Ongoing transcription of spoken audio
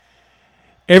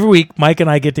Every week, Mike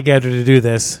and I get together to do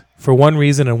this for one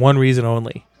reason and one reason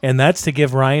only, and that's to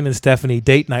give Ryan and Stephanie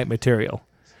date night material.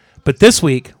 But this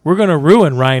week, we're going to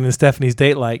ruin Ryan and Stephanie's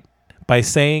date night by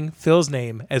saying Phil's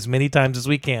name as many times as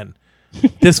we can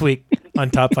this week on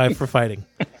Top 5 for Fighting.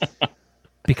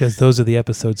 Because those are the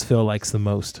episodes Phil likes the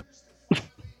most.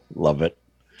 Love it.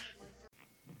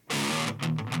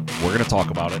 We're going to talk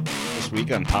about it this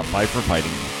week on Top 5 for Fighting.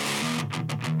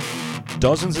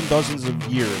 Dozens and dozens of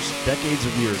years, decades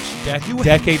of years.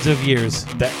 Decades of years.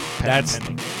 That's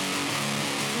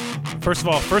First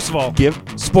of all, give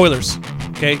spoilers.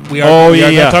 Okay, we are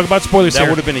going to talk about spoilers That here.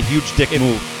 would have been a huge dick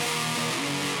move.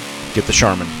 Get the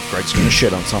Charmin. Greg's going to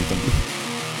shit on something.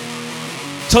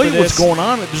 Tell you what's going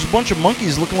on. There's a bunch of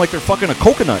monkeys looking like they're fucking a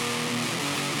coconut.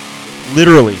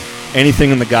 Literally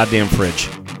anything in the goddamn fridge.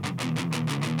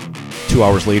 2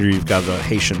 hours later, you've got a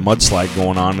Haitian mudslide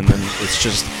going on, and then it's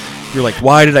just, you're like,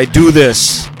 why did I do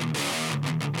this?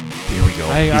 Here we go.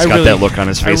 He's got that look on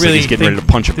his face like he's getting ready to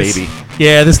punch a baby.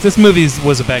 Yeah, this movie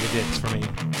was a bag of dicks for me.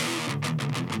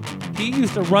 He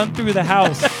used to run through the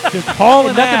house just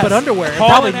hauling nothing ass. but underwear.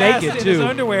 Hauling Probably ass naked, in too. his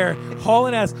underwear,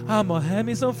 hauling ass. I'm going to have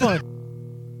me some fun.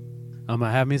 I'm going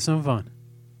to have me some fun.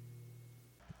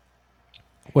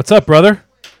 What's up, brother?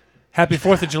 Happy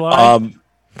 4th of July.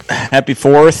 Happy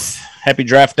 4th. Happy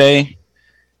draft day.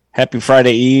 Happy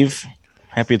Friday Eve.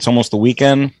 Happy it's almost the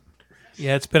weekend.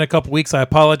 Yeah, it's been a couple weeks. I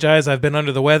apologize. I've been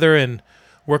under the weather and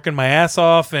working my ass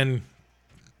off and,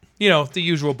 the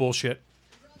usual bullshit.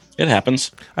 It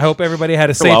happens. I hope everybody had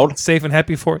a safe and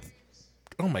happy 4th.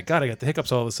 Oh, my God. I got the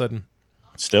hiccups all of a sudden.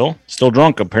 Still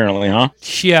drunk, apparently, huh?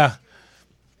 Yeah.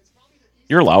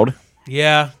 You're loud.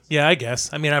 Yeah, I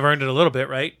guess. I mean, I've earned it a little bit,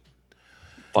 right?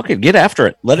 Fuck it. Get after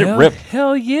it. Let it rip.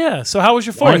 Hell yeah. So how was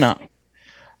your 4th? Why not?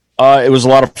 It was a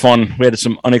lot of fun. We had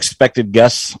some unexpected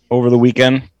guests over the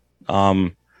weekend.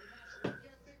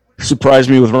 Surprised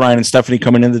me with Ryan and Stephanie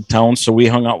coming into town, so we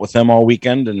hung out with them all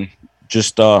weekend and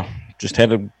just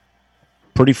had a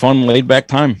pretty fun, laid-back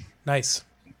time. Nice.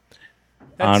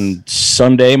 On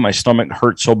Sunday, my stomach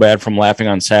hurt so bad from laughing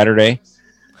on Saturday.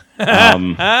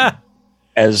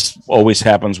 As always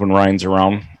happens when Ryan's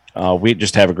around. We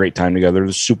just have a great time together.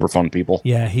 They're super fun people.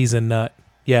 Yeah, he's a nut.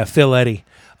 Yeah, Phil Eddy.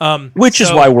 Which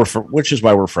is why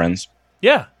we're friends.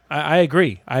 Yeah, I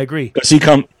agree. Because he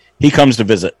comes to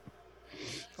visit.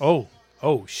 Oh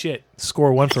shit!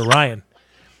 Score 1 for Ryan.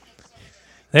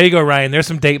 There you go, Ryan. There's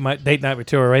some date night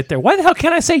material right there. Why the hell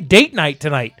can't I say date night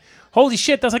tonight? Holy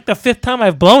shit! That's like the 5th time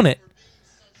I've blown it.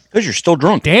 Because you're still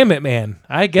drunk. Damn it, man.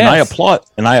 I guess.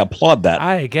 And I applaud that.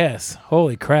 I guess.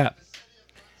 Holy crap.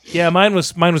 Yeah, mine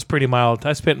was pretty mild.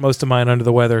 I spent most of mine under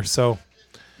the weather, so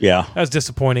yeah, that was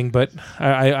disappointing. But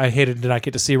I hated to not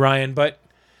get to see Ryan. But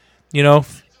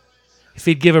if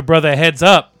he'd give a brother a heads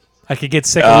up, I could get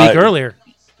sick a week earlier.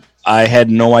 I had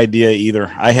no idea either.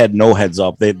 I had no heads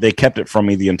up. They kept it from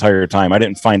me the entire time. I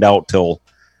didn't find out till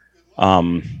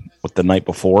the night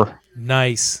before.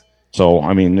 Nice. So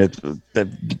I mean, the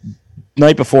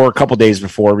night before, a couple days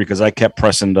before, because I kept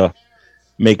pressing to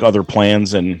make other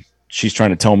plans, and she's trying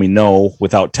to tell me no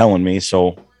without telling me.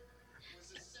 So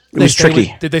it was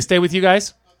tricky. Did they stay with you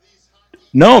guys?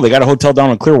 No, they got a hotel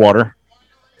down in Clearwater.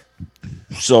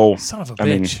 So son of a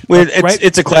bitch. I mean,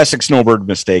 it's a classic snowbird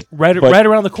mistake. Right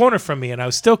around the corner from me, and I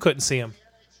still couldn't see him.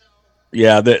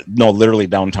 Yeah, literally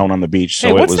downtown on the beach. So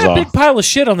hey, what's it was that big pile of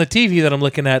shit on the TV that I'm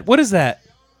looking at? What is that?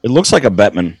 It looks like a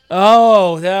Bettman.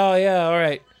 Oh yeah, all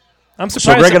right. I'm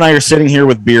surprised. So Greg and I are sitting here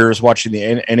with beers watching the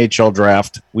NHL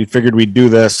draft. We figured we'd do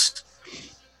this.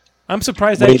 I'm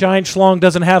surprised that giant schlong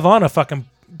doesn't have on a fucking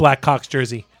Blackhawks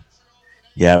jersey.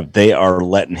 Yeah, they are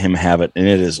letting him have it, and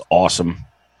it is awesome.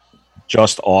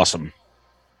 Just awesome.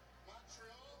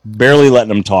 Barely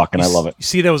letting him talk, and I love it. You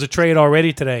see there was a trade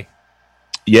already today.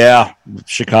 Yeah,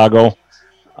 Chicago.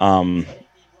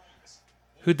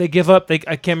 Who'd they give up? I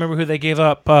can't remember who they gave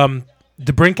up.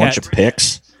 DeBrincat. Bunch of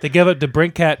picks. They gave up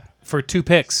DeBrincat for 2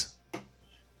 picks.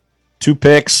 2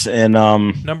 picks and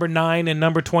number 9 and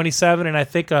number 27, and I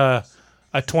think a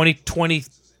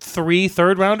 2023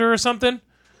 third rounder or something.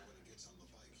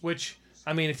 Which,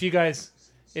 I mean, if you guys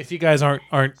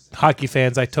aren't hockey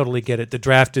fans, I totally get it. The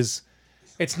draft it's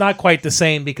not quite the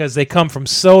same because they come from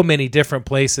so many different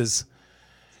places.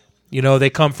 They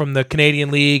come from the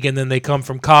Canadian League, and then they come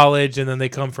from college, and then they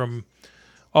come from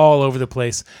all over the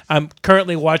place. I'm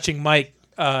currently watching Mike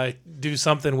do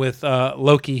something with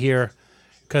Loki here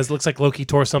because it looks like Loki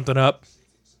tore something up.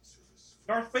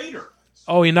 Darth Vader.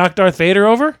 Oh, he knocked Darth Vader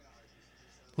over?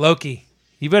 Loki,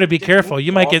 you better be careful.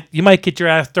 You might get your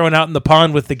ass thrown out in the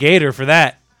pond with the gator for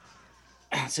that.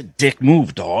 That's a dick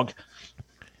move, dog.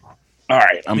 All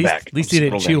right, I'm back. At least he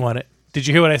didn't chew on it. Did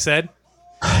you hear what I said?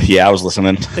 Yeah, I was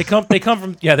listening. They come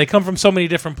from so many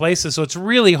different places, so it's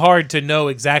really hard to know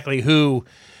exactly who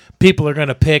people are going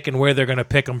to pick and where they're going to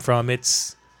pick them from.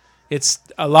 It's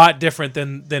a lot different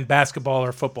than basketball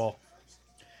or football.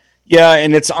 Yeah,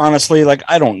 and it's honestly like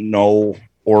I don't know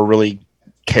or really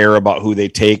care about who they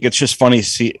take. It's just funny to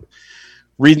see.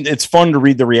 It's fun to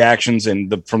read the reactions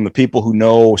and from the people who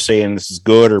know saying this is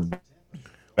good or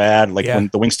bad. Like when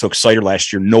the Wings took Sider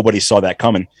last year, nobody saw that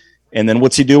coming. And then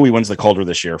what's he do? He wins the Calder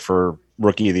this year for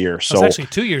Rookie of the Year. So it was actually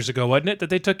 2 years ago, wasn't it, that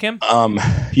they took him?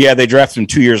 Yeah, they drafted him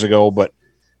 2 years ago, but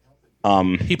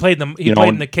he played in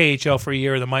the KHL for a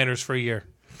year, the minors for a year.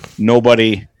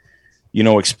 Nobody,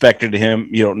 expected him.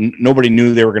 Nobody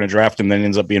knew they were going to draft him. Then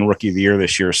ends up being Rookie of the Year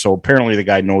this year. So apparently the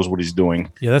guy knows what he's doing.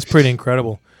 Yeah, that's pretty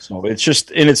incredible. So it's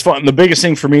just, and it's fun. The biggest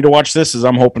thing for me to watch this is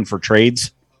I'm hoping for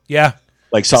trades. Yeah,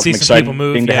 like something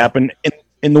exciting to happen.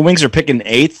 And the Wings are picking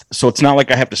 8th, so it's not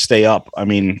like I have to stay up. I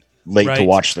mean, late to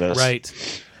watch this.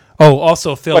 Right. Oh,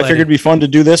 also Phil Eddy. I figured it'd be fun to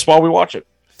do this while we watch it.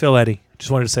 Phil Eddy. Just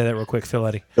wanted to say that real quick. Phil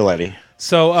Eddy. Phil Eddy.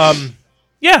 So,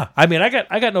 yeah. I mean, I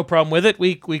got no problem with it.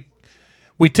 We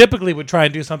typically would try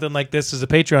and do something like this as a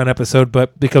Patreon episode,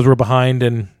 but because we're behind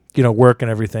and work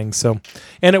and everything, so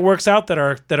and it works out that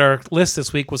our list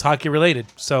this week was hockey related.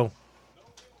 So.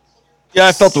 Yeah,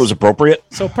 I felt it was appropriate.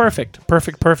 So perfect.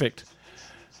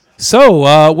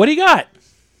 So, what do you got?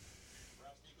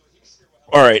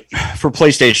 All right, for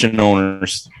PlayStation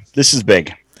owners, this is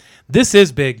big. This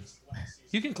is big.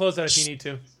 You can close that if you need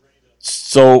to.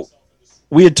 So,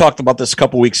 we had talked about this a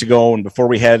couple weeks ago, and before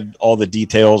we had all the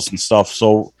details and stuff.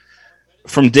 So,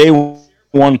 from day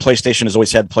one, PlayStation has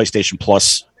always had PlayStation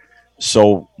Plus.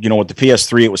 So, with the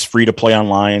PS3, it was free to play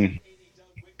online.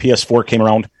 PS4 came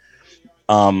around.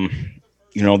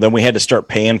 Then we had to start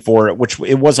paying for it, which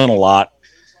it wasn't a lot.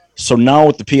 So now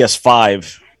with the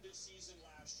PS5,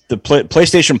 the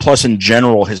PlayStation Plus in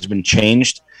general has been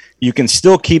changed. You can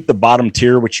still keep the bottom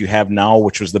tier, which you have now,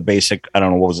 which was the basic. I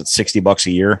don't know, what was it, $60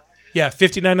 a year? Yeah,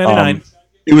 $59.99.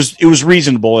 It was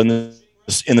reasonable, and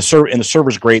the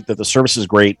server's great. That the service is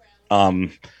great.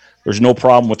 There's no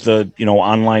problem with the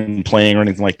online playing or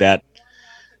anything like that,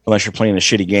 unless you're playing a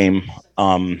shitty game.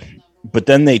 But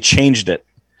then they changed it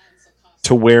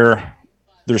to where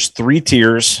there's 3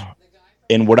 tiers.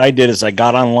 And what I did is I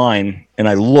got online and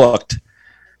I looked.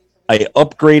 I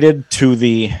upgraded to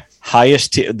the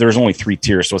highest tier. There's only 3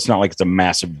 tiers, so it's not like it's a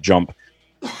massive jump.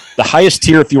 The highest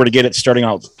tier, if you were to get it starting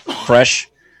out fresh,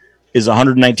 is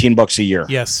 $119 a year.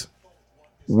 Yes.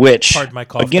 Which,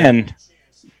 again,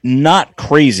 not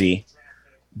crazy,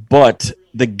 but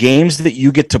the games that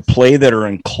you get to play that are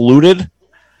included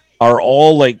are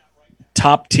all like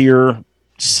top tier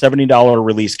 $70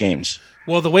 release games.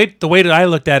 Well, the way that I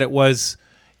looked at it was,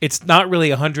 it's not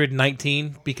really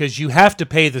 119 because you have to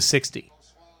pay the 60.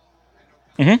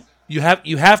 Mm-hmm. You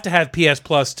have to have PS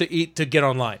Plus to get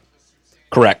online.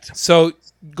 Correct. So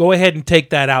go ahead and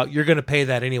take that out. You're going to pay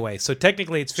that anyway. So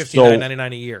technically, it's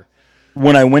 $59.99 a year.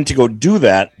 When I went to go do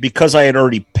that, because I had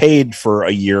already paid for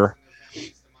a year,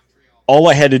 all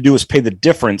I had to do was pay the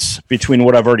difference between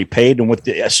what I've already paid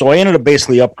and so I ended up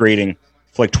basically upgrading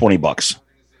for like $20.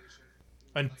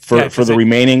 For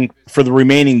the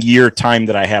remaining year time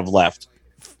that I have left.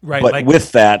 Right. But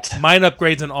with that, mine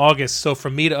upgrades in August, so for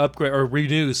me to upgrade or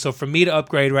renews, so for me to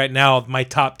upgrade right now, my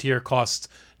top tier costs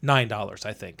 $9,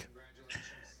 I think.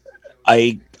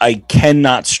 I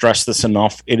cannot stress this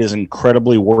enough. It is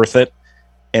incredibly worth it.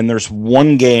 And there's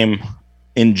one game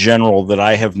in general that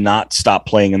I have not stopped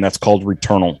playing, and that's called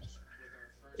Returnal.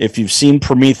 If you've seen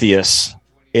Prometheus,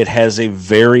 it has a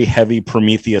very heavy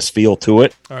Prometheus feel to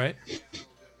it. All right.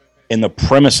 And the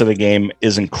premise of the game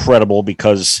is incredible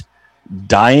because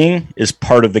dying is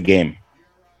part of the game.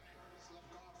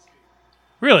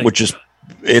 Really? Which is,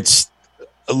 it's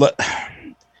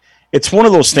one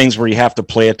of those things where you have to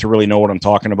play it to really know what I'm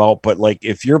talking about. But like,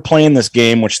 if you're playing this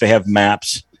game, which they have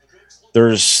maps,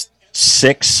 there's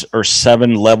 6 or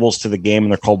 7 levels to the game,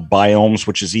 and they're called biomes,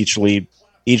 which is each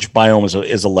biome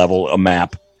is a level, a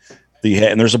map.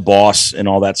 And there's a boss and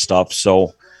all that stuff.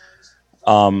 So,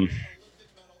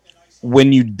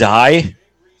 when you die,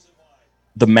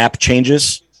 the map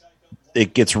changes.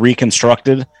 It gets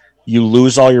reconstructed. You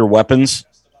lose all your weapons,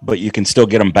 but you can still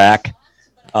get them back.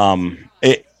 The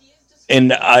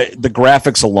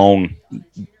graphics alone,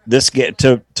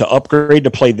 to upgrade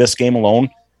to play this game alone,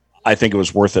 I think it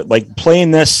was worth it. Like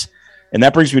playing this, and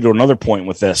that brings me to another point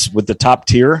with this. With the top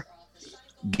tier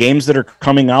games that are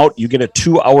coming out, you get a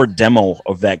 2-hour demo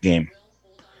of that game.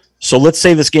 So let's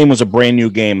say this game was a brand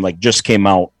new game, like just came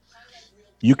out.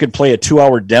 You could play a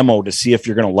 2-hour demo to see if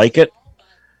you're going to like it.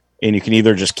 and you can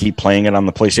either just keep playing it on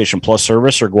the PlayStation Plus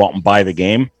service or go out and buy the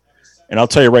game. And I'll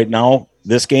tell you right now,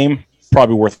 this game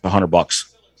probably worth $100.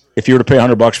 If you were to pay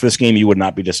 $100 for this game, you would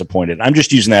not be disappointed. I'm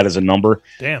just using that as a number.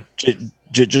 Damn.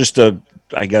 Just to,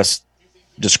 I guess,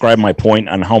 describe my point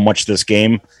on how much this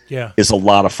game is a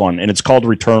lot of fun. And it's called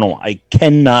Returnal. I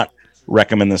cannot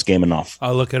recommend this game enough.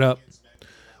 I'll look it up.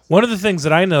 One of the things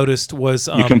that I noticed was...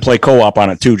 you can play co-op on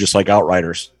it, too, just like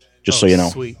Outriders, so you know.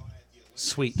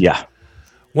 Sweet. Yeah.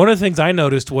 One of the things I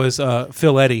noticed was,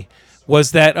 Phil Eddy,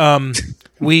 was that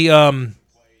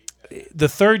the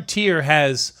third tier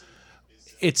has...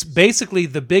 It's basically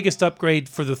the biggest upgrade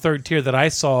for the third tier that I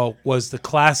saw was the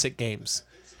classic games.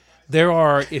 There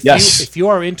are, if you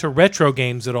are into retro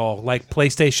games at all, like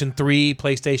PlayStation 3,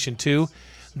 PlayStation 2,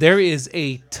 there is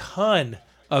a ton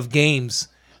of games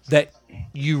that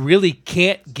you really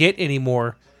can't get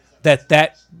anymore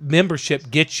that membership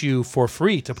gets you for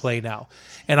free to play now.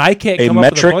 And I can't come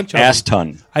up with a bunch of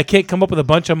them. I can't come up with a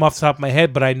bunch of them off the top of my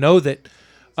head, but I know that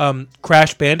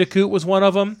Crash Bandicoot was one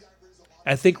of them.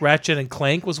 I think Ratchet and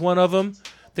Clank was one of them.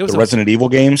 There was the Resident Evil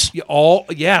games?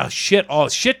 A shit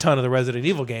ton of the Resident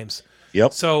Evil games.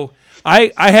 Yep. So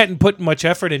I hadn't put much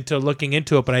effort into looking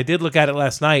into it, but I did look at it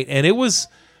last night, and it was...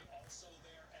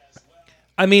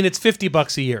 I mean, it's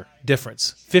 $50 a year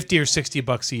difference, $50 or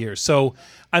 $60 a year. So,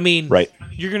 I mean, right.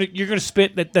 You're gonna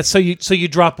spend that. So you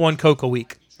drop one Coke a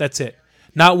week. That's it.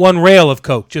 Not one rail of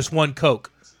Coke, just one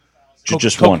Coke.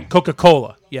 One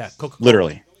Coca-Cola. Yeah, Coca-Cola.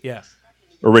 Literally. Yeah.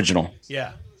 Original.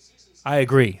 Yeah, I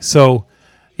agree. So,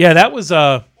 yeah, that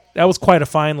was quite a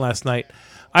find last night.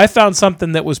 I found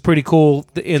something that was pretty cool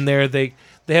in there. They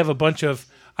have a bunch of.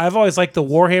 I've always liked the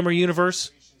Warhammer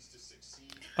universe.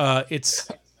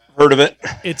 It's heard of it.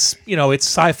 It's it's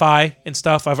sci-fi and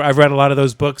stuff. I've read a lot of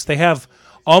those books. They have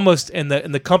almost and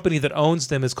the company that owns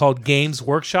them is called Games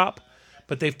Workshop,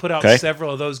 but they've put out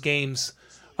several of those games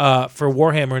for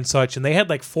Warhammer and such, and they had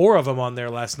like 4 of them on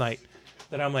there last night.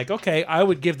 That I'm like, okay, I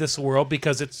would give this a whirl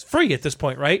because it's free at this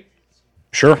point, right?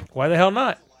 Sure. Why the hell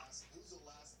not?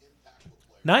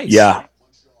 Nice. Yeah.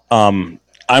 I'm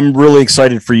really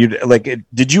excited for you.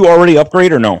 Did you already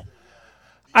upgrade or no?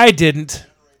 I didn't.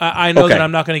 I know that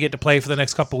I'm not going to get to play for the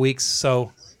next couple weeks,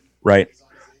 so. Right.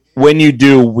 When you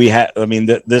do,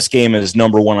 this game is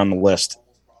number 1 on the list.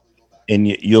 And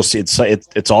you'll see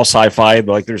it's all sci-fi,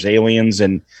 but like there's aliens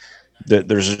and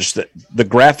there's just the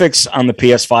graphics on the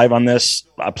PS5 on this,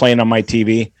 playing on my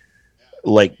TV,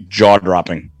 like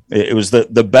jaw-dropping. It was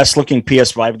the best looking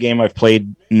PS5 game I've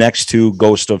played next to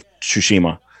Ghost of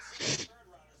Tsushima.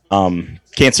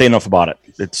 Can't say enough about it.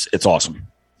 It's awesome.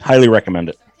 Highly recommend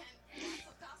it.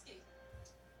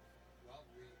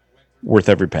 Worth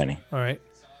every penny. All right.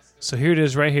 So here it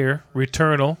is right here.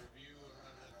 Returnal.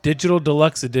 Digital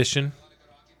Deluxe Edition.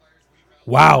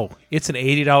 Wow. It's an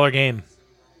 $80 game.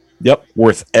 Yep.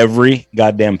 Worth every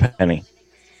goddamn penny.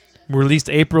 Released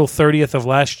April 30th of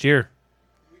last year.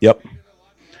 Yep.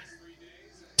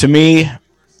 To me,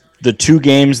 the 2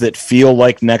 games that feel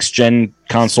like next-gen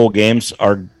console games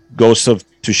are Ghost of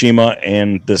Tsushima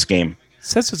and this game. It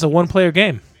says it's a one-player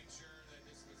game.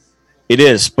 It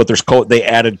is, but they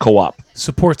added co-op.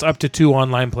 Supports up to 2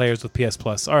 online players with PS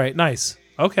Plus. All right, nice.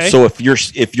 Okay. So if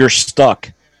you're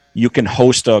stuck, you can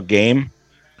host a game.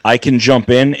 I can jump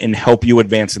in and help you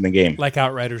advance in the game. Like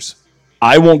Outriders.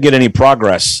 I won't get any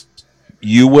progress.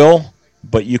 You will,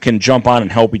 but you can jump on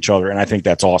and help each other, and I think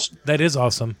that's awesome. That is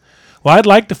awesome. Well, I'd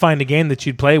like to find a game that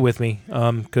you'd play with me,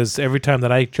 because every time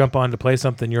that I jump on to play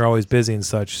something, you're always busy and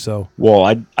such. So, well,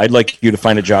 I'd like you to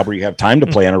find a job where you have time to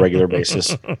play on a regular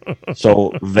basis.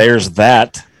 So there's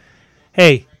that.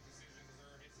 Hey,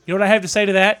 you know what I have to say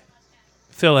to that,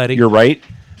 Phil Eddy? You're right,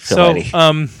 Phil Eddy.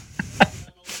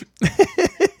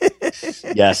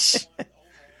 Yes.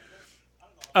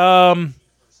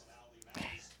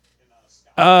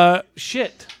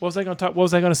 Shit. What was I going to talk? What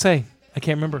was I going to say? I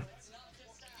can't remember.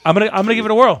 I'm gonna give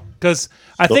it a whirl because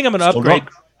I think I'm gonna upgrade.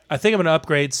 I think I'm gonna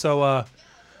upgrade. So,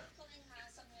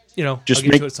 just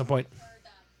I'll get to it at some point.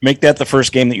 Make that the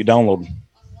first game that you download.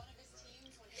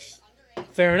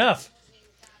 Fair enough.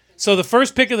 So the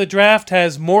first pick of the draft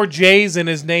has more J's in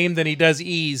his name than he does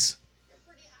E's.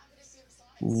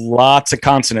 Lots of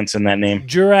consonants in that name.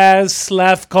 Juraz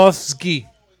Slavkovsky.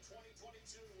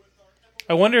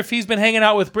 I wonder if he's been hanging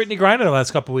out with Brittany Griner the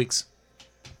last couple weeks.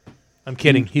 I'm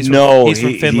kidding. He's from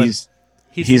Finland.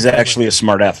 He's actually a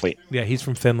smart athlete. Yeah, he's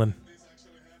from Finland.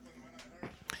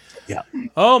 Yeah.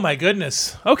 Oh my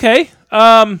goodness. Okay.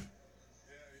 I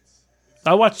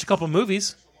watched a couple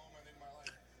movies.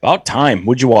 About time.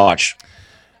 What'd you watch?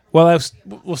 Well,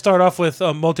 we'll start off with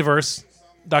Multiverse,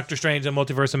 Doctor Strange and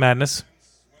Multiverse of Madness.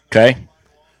 Okay.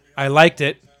 I liked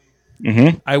it.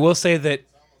 I will say that,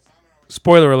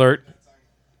 spoiler alert,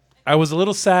 I was a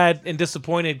little sad and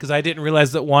disappointed because I didn't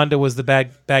realize that Wanda was the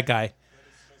bad guy.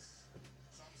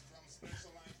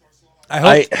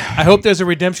 I hope there's a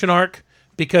redemption arc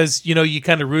because, you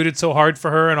kind of rooted so hard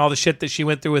for her and all the shit that she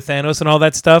went through with Thanos and all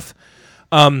that stuff.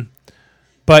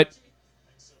 But,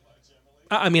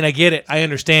 I mean, I get it. I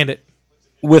understand it.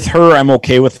 With her, I'm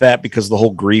okay with that because the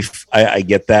whole grief, I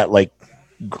get that. Like,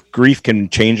 grief can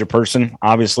change a person,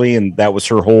 obviously, and that was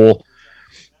her whole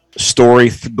story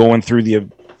going through the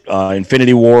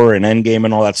Infinity War and Endgame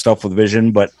and all that stuff with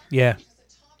Vision. But yeah,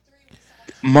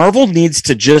 Marvel needs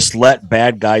to just let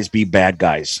bad guys be bad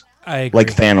guys. I agree. Like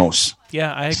Thanos.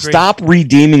 Yeah, I agree. Stop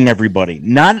redeeming everybody.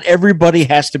 Not everybody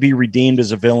has to be redeemed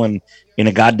as a villain in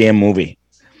a goddamn movie.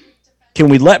 Can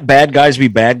we let bad guys be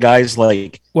bad guys?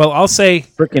 Like, well, I'll say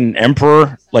freaking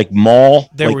Emperor, like Maul.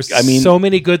 There were so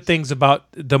many good things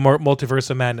about the Multiverse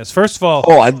of Madness. First of all,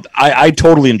 I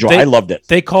totally enjoyed it. I loved it.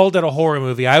 They called it a horror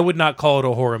movie. I would not call it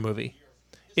a horror movie.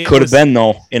 Could have been,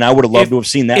 though, and I would have loved to have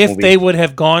seen that movie. If they would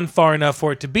have gone far enough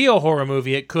for it to be a horror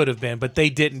movie, it could have been, but they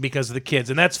didn't because of the kids,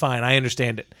 and that's fine. I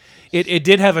understand it. It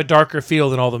did have a darker feel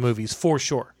than all the movies, for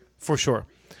sure. For sure.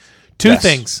 Two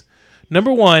things.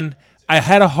 Number one, I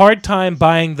had a hard time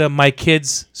buying the My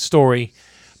Kids story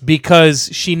because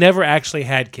she never actually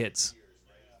had kids.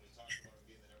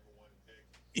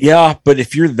 Yeah, but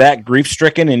if you're that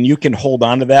grief-stricken and you can hold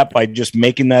on to that by just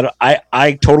making that,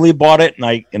 I totally bought it and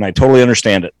I totally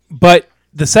understand it. But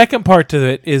the second part to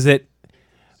it is that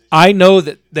I know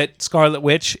that Scarlet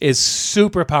Witch is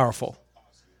super powerful.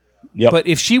 Yep. But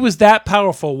if she was that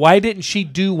powerful, why didn't she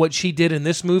do what she did in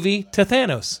this movie to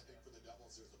Thanos?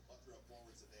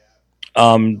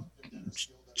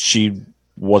 She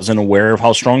wasn't aware of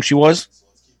how strong she was.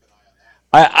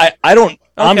 I don't.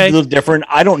 Okay. I'm a little different.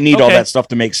 I don't need all that stuff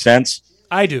to make sense.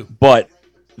 I do. But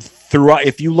throughout,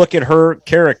 if you look at her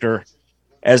character,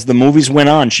 as the movies went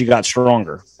on, she got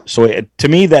stronger. So to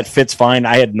me, that fits fine.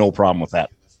 I had no problem with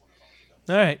that.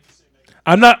 All right.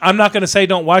 I'm not going to say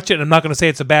don't watch it. I'm not going to say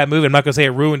it's a bad movie. I'm not going to say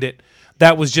it ruined it.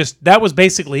 That was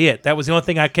basically it. That was the only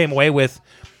thing I came away with.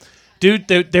 Dude,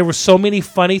 there were so many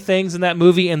funny things in that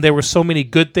movie, and there were so many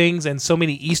good things and so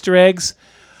many Easter eggs.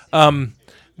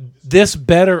 This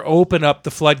better open up the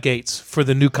floodgates for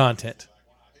the new content.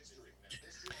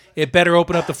 It better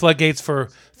open up the floodgates for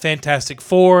Fantastic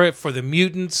Four, for the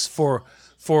mutants, for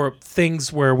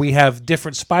things where we have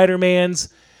different Spider-Mans.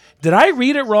 Did I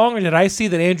read it wrong, or did I see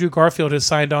that Andrew Garfield has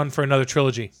signed on for another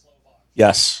trilogy?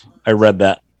 Yes, I read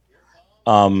that.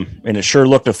 And it sure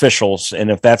looked official. And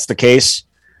if that's the case,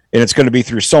 and it's going to be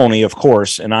through Sony, of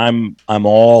course, and I'm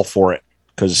all for it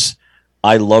because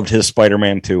I loved his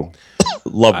Spider-Man too.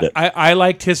 Loved it. I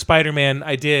liked his Spider-Man.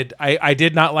 I did. I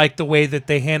did not like the way that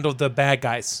they handled the bad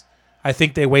guys. I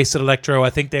think they wasted Electro. I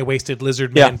think they wasted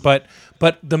Lizard Man. Yeah.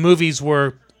 But the movies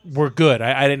were good.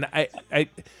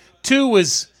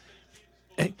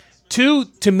 Two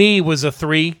to me was a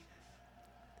 3.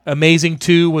 Amazing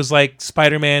 2 was like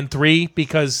Spider-Man 3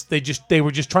 because they were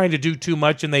just trying to do too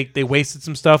much and they wasted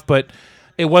some stuff, but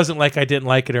it wasn't like I didn't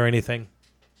like it or anything.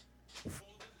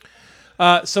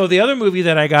 So the other movie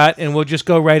that I got, and we'll just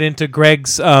go right into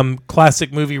Greg's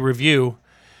classic movie review,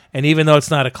 and even though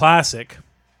it's not a classic,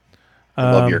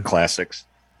 I love your classics.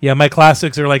 Yeah, my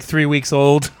classics are like 3 weeks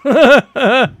old.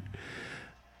 NHL,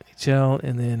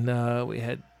 and then we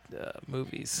had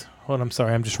movies. Hold on, I'm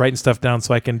sorry. I'm just writing stuff down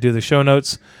so I can do the show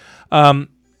notes.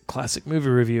 Classic movie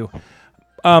review.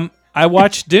 I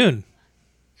watched Dune.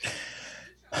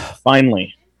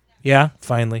 Finally. Yeah,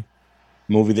 finally.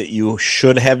 Movie that you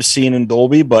should have seen in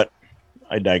Dolby, but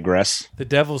I digress. The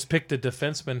Devils picked a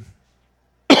defenseman.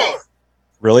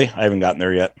 Really? I haven't gotten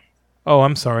there yet. Oh,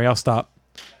 I'm sorry. I'll stop.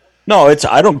 No, it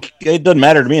doesn't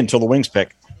matter to me until the Wings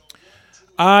pick.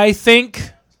 I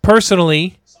think,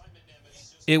 personally,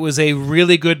 it was a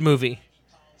really good movie.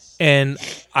 And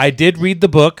I did read the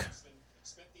book,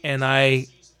 and I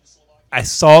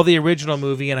saw the original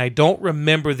movie, and I don't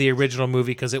remember the original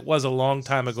movie because it was a long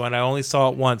time ago, and I only saw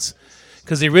it once.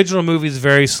 Because the original movie is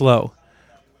very slow.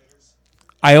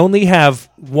 I only have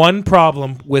one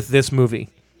problem with this movie.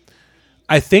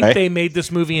 I think they made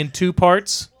this movie in 2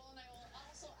 parts.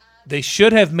 They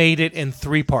should have made it in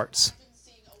 3 parts.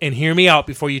 And hear me out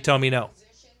before you tell me no.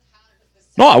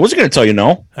 No, I wasn't going to tell you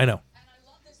no. I know.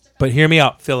 But hear me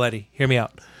out, Phil Eddy. Hear me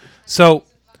out. So,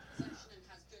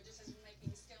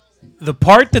 the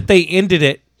part that they ended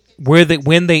it,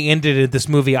 when they ended it, this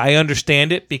movie, I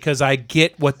understand it because I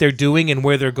get what they're doing and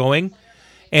where they're going.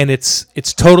 And it's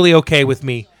totally okay with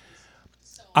me.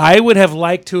 I would have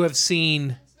liked to have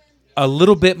seen a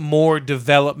little bit more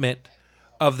development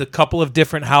of the couple of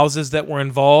different houses that were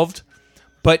involved,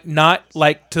 but not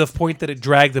like to the point that it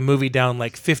dragged the movie down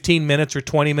like 15 minutes or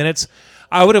 20 minutes.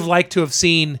 I would have liked to have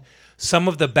seen some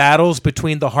of the battles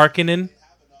between the Harkonnen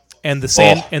and the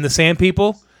Sand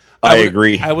People. I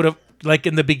agree. I would have, like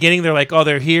in the beginning, they're like, oh,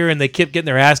 they're here, and they kept getting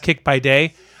their ass kicked by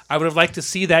day. I would have liked to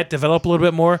see that develop a little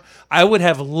bit more. I would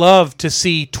have loved to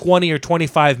see 20 or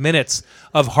 25 minutes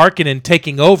of Harkonnen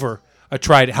taking over a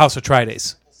House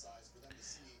Atreides.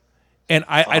 And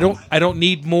I don't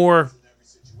need more.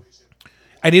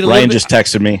 I need a Ryan little bit. just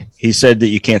texted me. He said that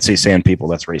you can't say Sand People.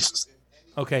 That's racist.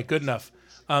 Okay, good enough.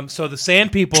 So the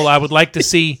Sand People, I would like to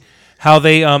see how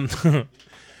they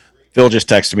Phil just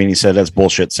texted me and he said that's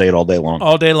bullshit. Say it all day long.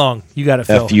 all day long. You got it,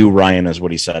 Phil. F you, Ryan, is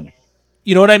what he said.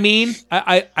 You know what I mean?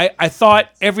 I thought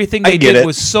everything they did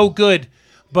was so good,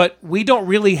 but we don't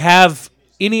really have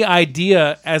any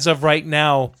idea as of right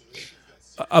now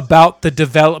about the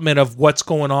development of what's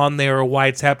going on there or why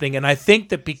it's happening. And I think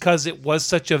that because it was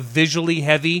such a visually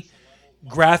heavy,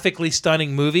 graphically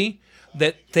stunning movie,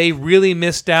 that they really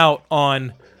missed out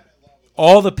on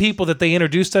all the people that they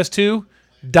introduced us to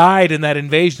died in that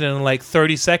invasion in like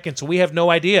 30 seconds. So we have no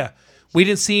idea. We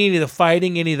didn't see any of the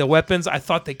fighting, any of the weapons. I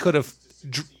thought they could have...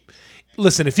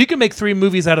 Listen, if you can make 3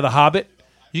 movies out of The Hobbit,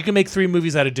 you can make 3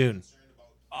 movies out of Dune.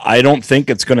 I don't think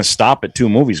it's going to stop at 2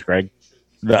 movies, Greg.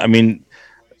 I mean,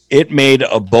 it made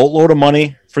a boatload of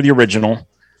money for the original.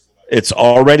 It's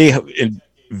already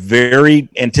very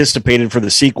anticipated for the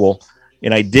sequel.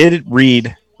 And I did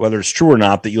read, whether it's true or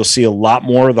not, that you'll see a lot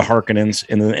more of the Harkonnens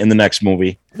in the next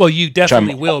movie. Well, you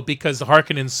definitely will, because the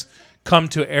Harkonnens come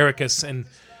to Arrakis, and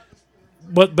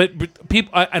but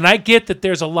people, and I get that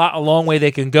there's a long way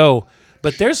they can go,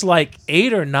 but there's like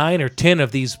 8 or 9 or 10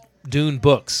 of these Dune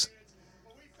books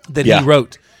that he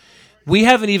wrote. We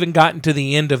haven't even gotten to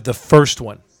the end of the first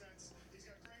one.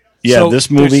 Yeah, So this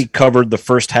movie covered the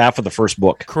first half of the first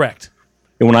book. Correct.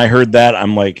 And when I heard that,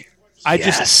 I'm like, I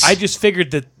just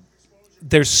figured that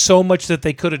there's so much that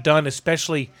they could have done,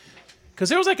 especially because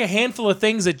there was like a handful of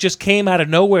things that just came out of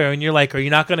nowhere, and you're like, are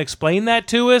you not going to explain that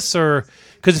to us? Or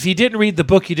because if you didn't read the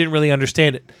book, you didn't really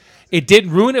understand it. It didn't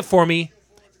ruin it for me,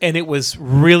 and it was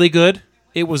really good.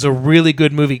 It was a really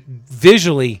good movie.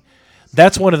 Visually,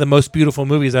 that's one of the most beautiful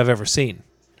movies I've ever seen.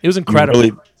 It was incredible.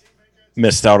 You really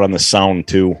missed out on the sound,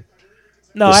 too.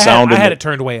 No, I had it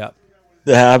turned way up.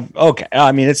 Okay,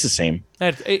 I mean, it's the same.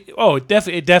 It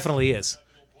definitely is.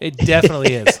 It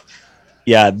definitely is.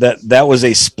 Yeah, that was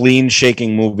a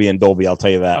spleen-shaking movie in Dolby, I'll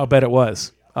tell you that. I'll bet it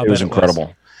was. It was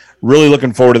incredible. Really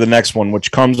looking forward to the next one,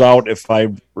 which comes out, if I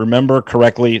remember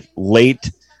correctly, late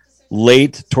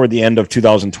toward the end of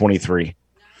 2023.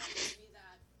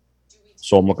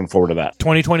 So I'm looking forward to that.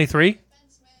 2023?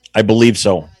 I believe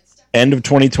so. End of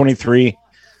 2023,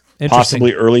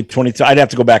 possibly early 2022. I'd have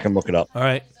to go back and look it up. All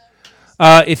right.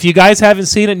 If you guys haven't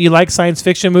seen it and you like science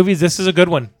fiction movies, this is a good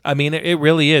one. I mean, it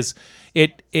really is.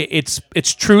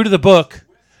 It's true to the book,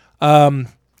 and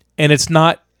it's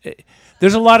not.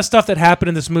 There's a lot of stuff that happened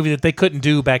in this movie that they couldn't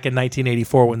do back in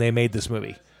 1984 when they made this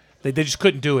movie. They just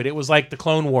couldn't do it. It was like the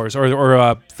Clone Wars or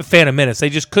the Phantom Menace. They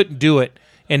just couldn't do it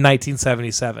in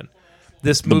 1977.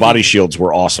 This movie, the body shields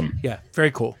were awesome. Yeah,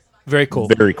 very cool. Very cool.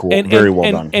 Very cool. Very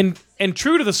well done. And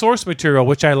true to the source material,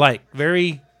 which I like.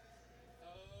 Very,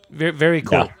 very, very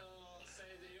cool. Yeah.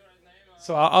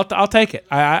 So I'll take it.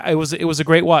 It was a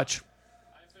great watch.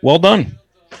 Well done.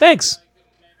 Thanks.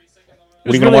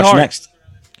 What are you going to watch next?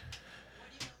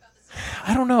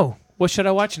 I don't know. What should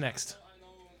I watch next?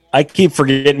 I keep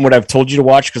forgetting what I've told you to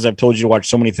watch because I've told you to watch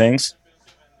so many things.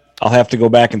 I'll have to go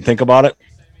back and think about it.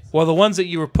 Well, the ones that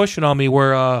you were pushing on me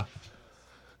were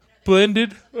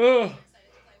Blended. Blended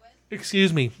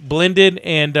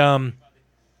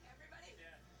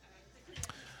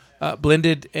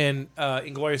and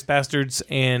Inglourious Bastards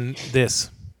and this.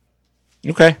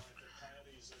 Okay.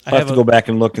 I'll have to go back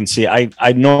and look and see.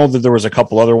 I know that there was a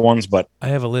couple other ones, but I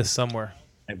have a list somewhere.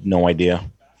 I have no idea.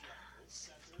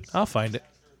 I'll find it.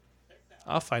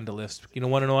 I'll find a list. You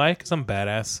don't want to know why? Because I'm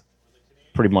badass.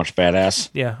 Pretty much badass.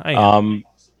 Yeah, I am.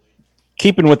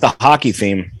 Keeping with the hockey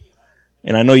theme,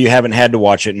 and I know you haven't had to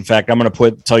watch it. In fact, I'm going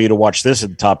to tell you to watch this at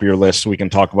the top of your list so we can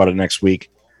talk about it next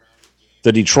week.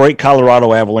 The Detroit,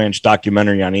 Colorado Avalanche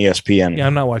documentary on ESPN. Yeah,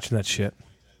 I'm not watching that shit.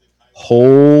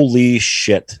 Holy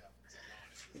shit.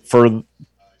 For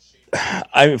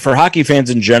hockey fans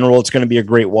in general, it's going to be a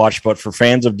great watch, but for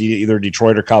fans of either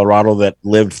Detroit or Colorado that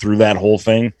lived through that whole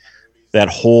thing, that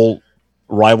whole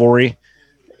rivalry,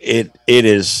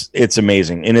 it's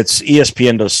amazing. And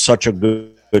ESPN does such a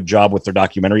good job with their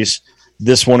documentaries.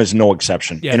 This one is no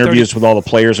exception. Yeah, interviews with all the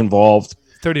players involved.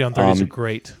 30 on 30s are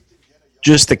great.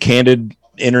 Just the candid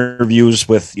interviews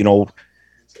with,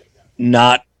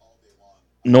 not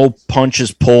no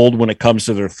punches pulled when it comes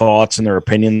to their thoughts and their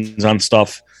opinions on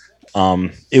stuff.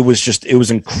 It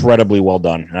was incredibly well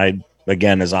done.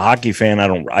 Again, as a hockey fan,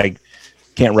 I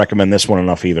can't recommend this one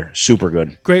enough either. Super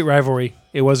good. Great rivalry.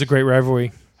 It was a great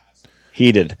rivalry.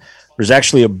 Heated. There's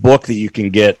actually a book that you can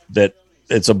get that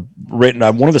it's written.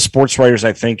 One of the sports writers,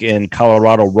 I think, in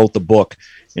Colorado wrote the book,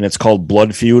 and it's called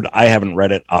Blood Feud. I haven't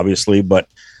read it, obviously, but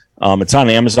it's on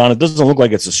Amazon. It doesn't look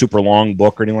like it's a super long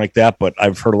book or anything like that, but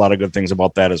I've heard a lot of good things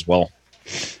about that as well.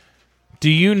 Do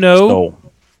you know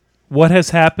what has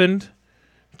happened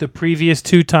the previous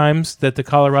 2 times that the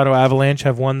Colorado Avalanche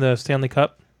have won the Stanley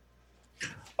Cup?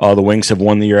 The Wings have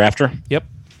won the year after? Yep.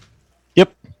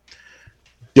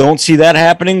 Don't see that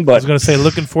happening, but... I was going to say,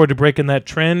 looking forward to breaking that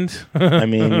trend. I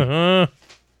mean,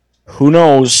 who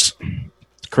knows?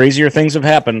 Crazier things have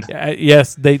happened.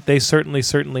 Yes, they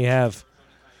certainly have.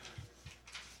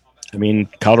 I mean,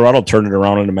 Colorado turned it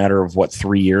around in a matter of,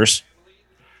 3 years?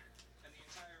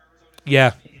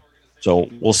 Yeah. So,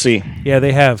 we'll see. Yeah,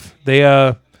 they have.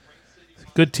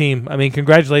 Good team. I mean,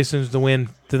 congratulations to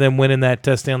them winning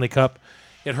that Stanley Cup.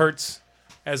 It hurts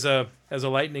as a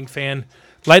Lightning fan.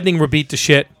 Lightning were beat to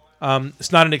shit.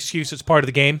 It's not an excuse. It's part of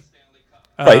the game.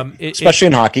 Right, especially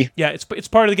in hockey. Yeah, it's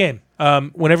part of the game.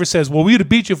 Whenever it says, well, we would have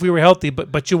beat you if we were healthy,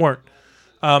 but you weren't.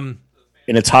 And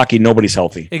it's hockey. Nobody's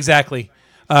healthy. Exactly.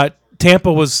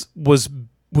 Tampa was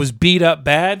beat up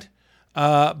bad,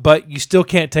 but you still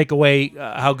can't take away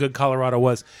how good Colorado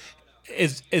was.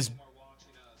 As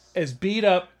beat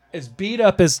up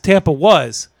as Tampa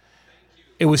was,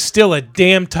 it was still a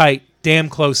damn tight, damn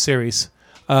close series.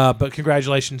 But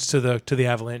congratulations to the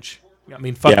Avalanche. I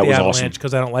mean, fuck the Avalanche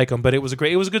because I don't like them, but it was a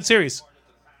good series.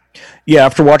 Yeah,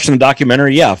 after watching the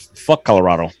documentary, fuck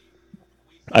Colorado.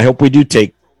 I hope we do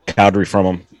take Kadri from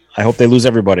them. I hope they lose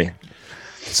everybody.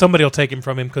 Somebody will take him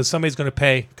from him because somebody's going to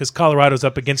pay because Colorado's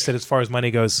up against it as far as money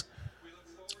goes.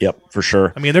 Yep, for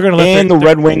sure. I mean, they're going to let the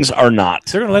Red Wings are not.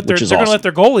 They're going to let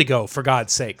their goalie go for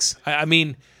God's sakes. I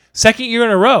mean, second year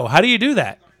in a row. How do you do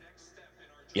that?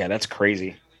 Yeah, that's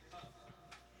crazy.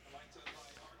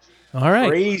 All right.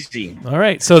 Crazy. All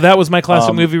right. So that was my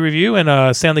classic movie review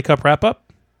and Stanley Cup wrap up.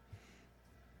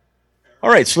 All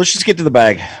right. So let's just get to the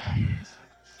bag.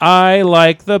 I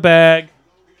like the bag.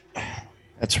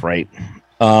 That's right.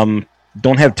 Don't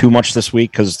have too much this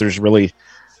week because there's really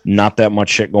not that much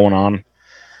shit going on.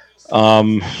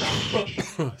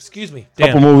 Excuse me.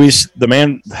 Couple movies. The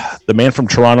Man from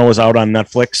Toronto is out on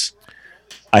Netflix.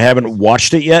 I haven't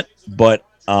watched it yet, but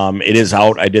it is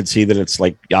out. I did see that it's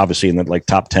obviously in the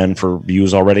top 10 for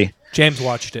views already. James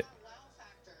watched it.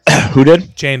 Who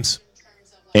did? James.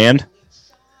 And?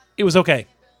 It was okay.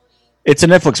 It's a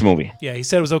Netflix movie. Yeah, he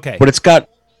said it was okay. But it's got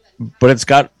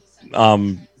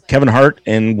Kevin Hart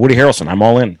and Woody Harrelson. I'm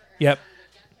all in. Yep.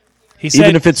 He said,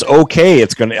 even if it's okay,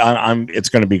 it's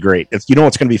gonna be great. It's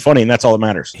gonna be funny, and that's all that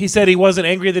matters. He said he wasn't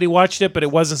angry that he watched it, but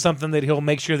it wasn't something that he'll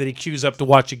make sure that he queues up to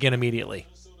watch again immediately.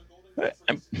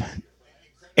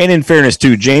 And in fairness,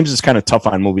 too, James is kind of tough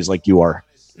on movies like you are.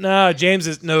 No, James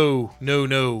is no.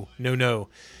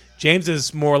 James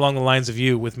is more along the lines of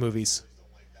you with movies.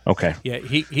 Okay. Yeah,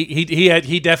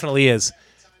 he definitely is.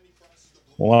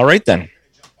 Well, all right then.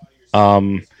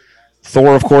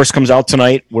 Thor, of course, comes out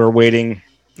tonight. We're waiting.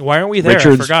 Why aren't we there?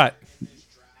 I forgot.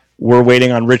 We're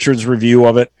waiting on Richard's review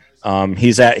of it.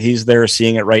 He's there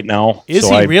seeing it right now. Is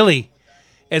he really?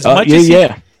 As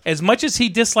much as he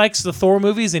dislikes the Thor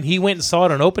movies and he went and saw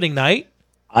it on opening night?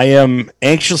 I am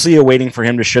anxiously awaiting for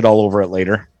him to shit all over it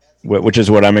later, which is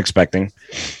what I'm expecting.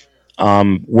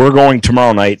 We're going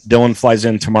tomorrow night. Dylan flies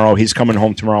in tomorrow. He's coming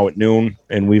home tomorrow at noon,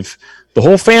 and the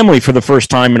whole family for the first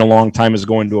time in a long time is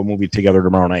going to a movie together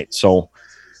tomorrow night. So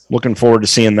looking forward to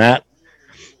seeing that.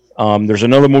 There's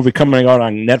another movie coming out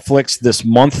on Netflix this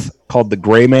month called The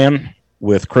Gray Man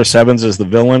with Chris Evans as the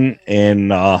villain, and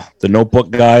the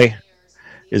Notebook guy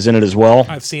is in it as well.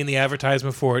 I've seen the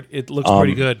advertisement for it. It looks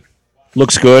pretty good.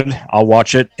 Looks good. I'll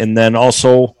watch it. And then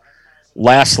also,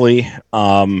 lastly,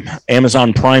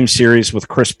 Amazon Prime series with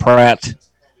Chris Pratt,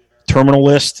 Terminal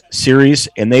List series,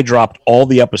 and they dropped all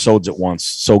the episodes at once.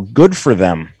 So good for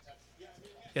them.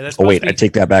 Yeah, that's I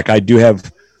take that back. I do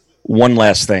have one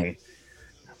last thing.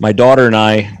 My daughter and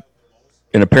I,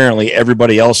 and apparently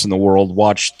everybody else in the world,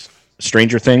 watched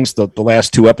Stranger Things, the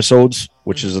last 2 episodes,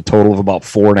 which is a total of about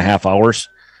 4.5 hours.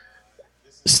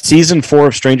 Season 4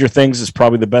 of Stranger Things is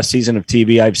probably the best season of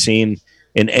TV I've seen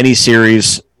in any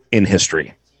series in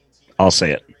history. I'll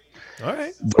say it. All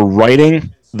right. The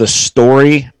writing, the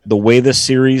story, the way this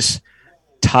series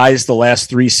ties the last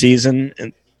 3 seasons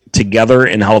together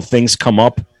and how things come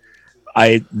up.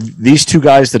 these two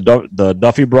guys, the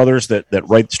Duffy brothers that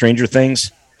write Stranger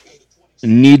Things,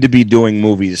 need to be doing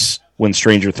movies when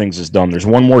Stranger Things is done. There's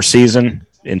one more season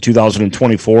in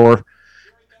 2024,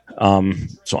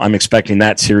 so I'm expecting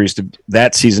that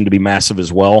season to be massive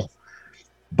as well.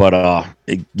 But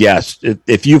yes,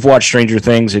 if you've watched Stranger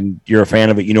Things and you're a fan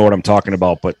of it, you know what I'm talking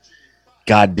about. But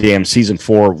goddamn, season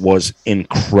 4 was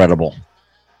incredible,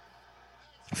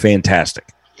 fantastic.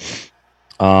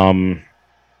 And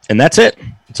that's it.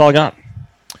 That's all I got.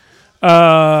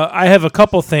 I have a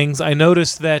couple things. I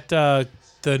noticed that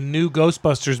the new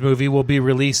Ghostbusters movie will be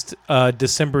released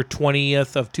December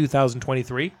 20th of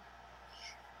 2023.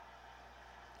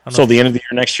 So the end of the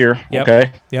year next year. Yep.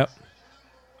 Okay. Yep.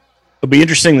 It'll be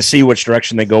interesting to see which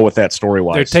direction they go with that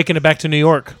story-wise. They're taking it back to New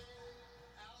York.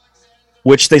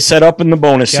 Which they set up in the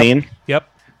bonus scene. Yep.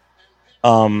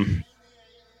 But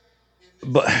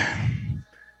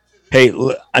hey,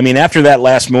 I mean, after that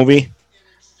last movie,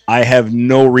 I have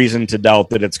no reason to doubt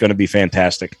that it's going to be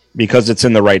fantastic because it's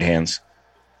in the right hands.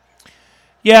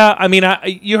 Yeah, I mean,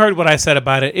 you heard what I said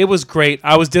about it. It was great.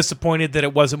 I was disappointed that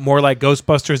it wasn't more like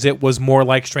Ghostbusters. It was more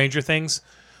like Stranger Things,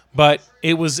 but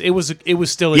it was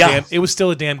still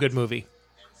a damn good movie.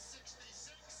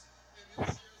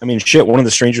 I mean, shit. One of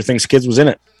the Stranger Things kids was in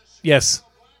it. Yes,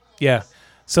 yeah.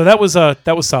 So that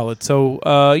was solid. So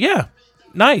yeah,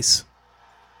 nice.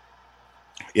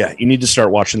 Yeah, you need to start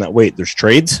watching that. Wait, there's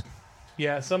trades?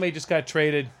 Yeah, somebody just got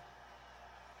traded.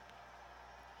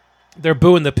 They're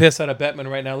booing the piss out of Bettman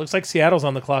right now. Looks like Seattle's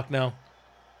on the clock now.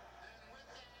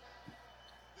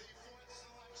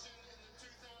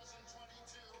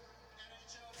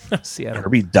 Seattle.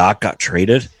 Kirby Doc got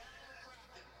traded?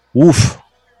 Oof.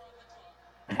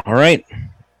 All right.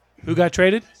 Who got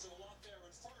traded?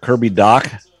 Kirby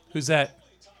Doc. Who's that?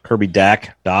 Kirby Doc.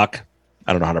 I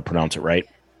don't know how to pronounce it right.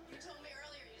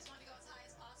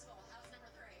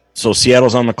 So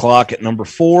Seattle's on the clock at number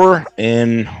 4,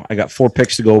 and I got 4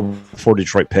 picks to go before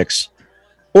Detroit picks,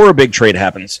 or a big trade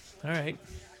happens. All right.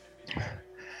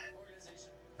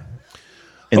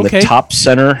 And the top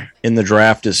center in the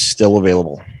draft is still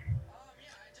available.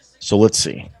 So let's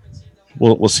see.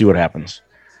 We'll see what happens.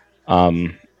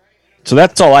 So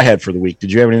that's all I had for the week.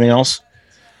 Did you have anything else?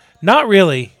 Not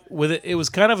really. With it was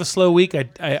kind of a slow week.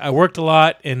 I worked a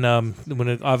lot, and when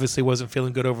it obviously wasn't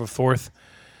feeling good over 4th.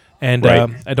 And right.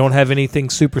 I don't have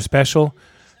anything super special.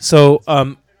 So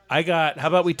how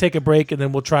about we take a break and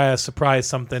then we'll try a surprise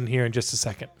something here in just a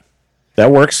second. That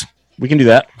works. We can do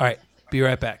that. All right. Be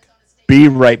right back. Be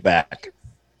right back.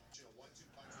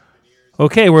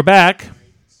 Okay, we're back.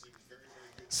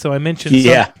 So I mentioned...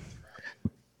 Yeah.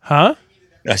 Huh?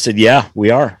 I said, yeah, we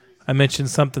are. I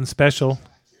mentioned something special.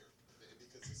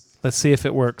 Let's see if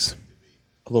it works.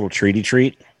 A little treaty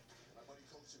treat.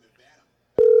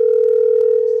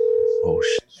 Oh,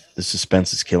 the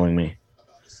suspense is killing me.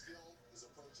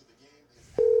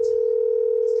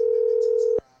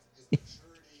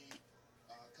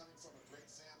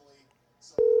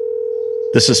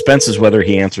 The suspense is whether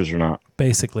he answers or not.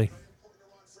 Basically.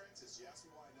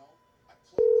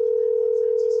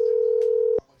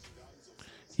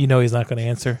 You know he's not going to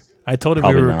answer. I told him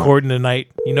Probably we were not. recording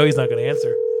tonight. You know he's not going to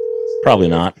answer. Probably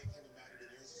not.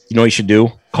 You know what you should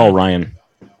do? Call Ryan.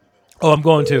 Oh, I'm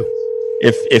going to.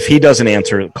 If he doesn't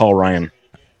answer, call Ryan.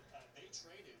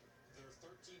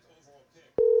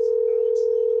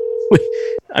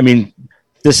 I mean,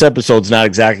 this episode's not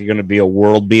exactly going to be a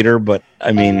world beater, but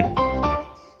I mean...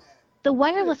 The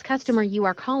wireless customer you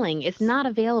are calling is not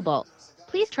available.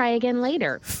 Please try again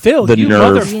later. Phil, The you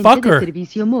nerve.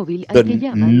 motherfucker. The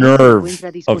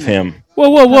nerve of him.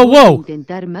 Whoa.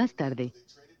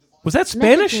 Was that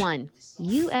Spanish? Message 1,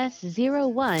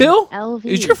 US01 Phil, LV.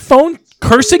 is your phone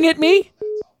cursing at me?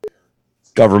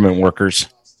 Government workers.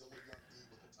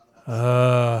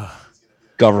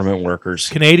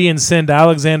 Canadians send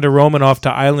Alexander Romanoff to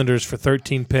Islanders for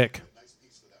 13 pick.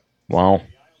 Wow.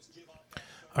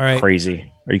 All right.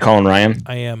 Crazy. Are you calling Ryan?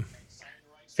 I am.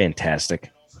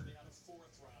 Fantastic.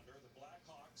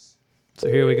 So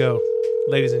here we go.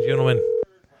 Ladies and gentlemen.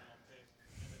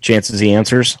 Chances he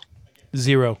answers?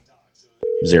 0.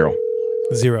 0.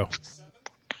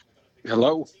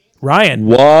 Hello. Ryan.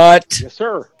 What? Yes,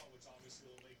 sir.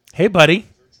 Hey, buddy.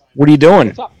 What are you doing?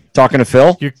 What's up? Talking to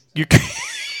Phil? You're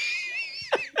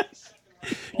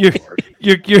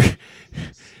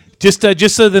just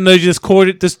so they know,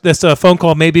 this phone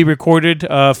call may be recorded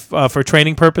for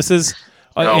training purposes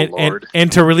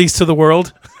and to release to the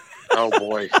world. Oh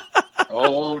boy.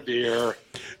 Oh dear.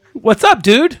 What's up,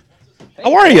 dude?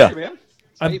 How are you? Hey, man.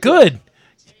 I'm good.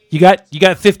 You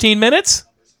got 15 minutes?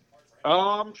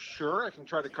 Sure. I can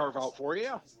try to carve out for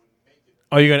you.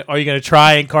 Are you gonna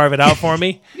try and carve it out for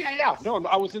me? Yeah. No,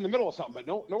 I was in the middle of something, but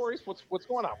no worries. What's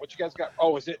going on? What you guys got?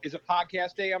 Oh, is it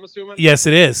podcast day? I'm assuming. Yes,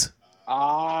 it is.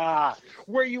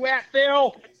 Where you at,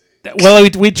 Phil? Well,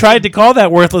 we tried to call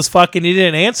that worthless fuck, and he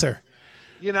didn't answer.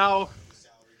 You know,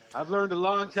 I've learned a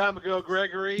long time ago,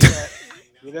 Gregory,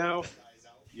 that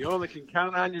you only can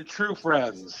count on your true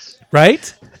friends.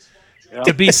 Right? Yep.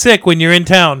 To be sick when you're in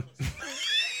town.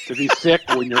 To be sick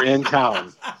when you're in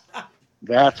town.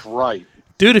 That's right.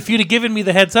 Dude, if you'd have given me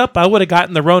the heads up, I would have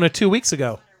gotten the Rona 2 weeks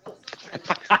ago.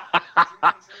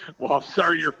 Well, I'm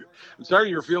sorry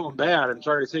you're feeling bad. I'm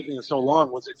sorry it's taking so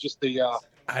long. Was it just the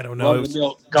I don't know. It was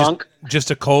gunk?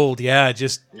 Just a cold, yeah.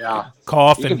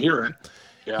 Cough You and can hear it.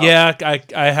 Yeah,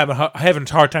 I have a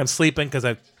hard time sleeping because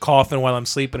I'm coughing while I'm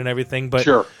sleeping and everything. But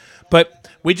Sure. But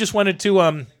we just wanted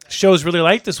to shows really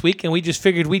light this week, and we just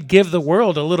figured we'd give the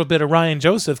world a little bit of Ryan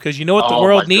Joseph because you know what the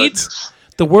world needs. Goodness.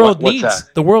 The world What's needs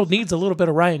that? the world needs a little bit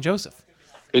of Ryan Joseph.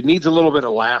 It needs a little bit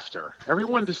of laughter.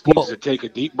 Everyone just needs to take a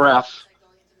deep breath,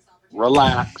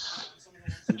 relax,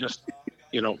 and just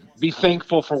be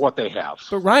thankful for what they have.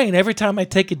 But Ryan, every time I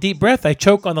take a deep breath, I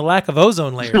choke on the lack of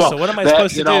ozone layers. So what am I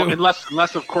supposed to do?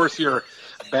 Unless of course you're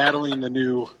battling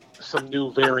some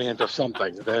new variant of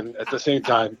something, then at the same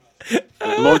time,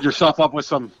 load yourself up with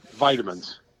some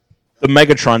vitamins. The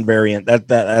Megatron variant.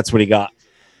 That's what he got.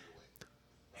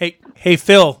 Hey,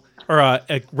 Phil, or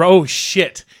oh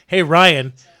shit. Hey,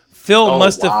 Ryan, Phil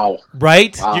must have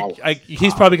right. Wow.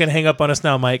 He's probably gonna hang up on us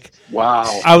now, Mike.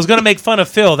 Wow. I was gonna make fun of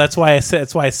Phil. That's why I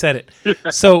said it.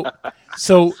 So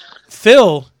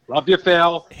Phil, Love you,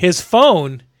 Phil. his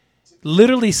phone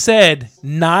literally said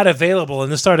 "not available"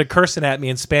 and then started cursing at me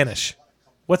in Spanish.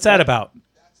 What's that about?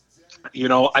 He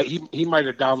might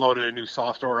have downloaded a new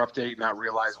software update and not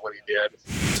realize what he did.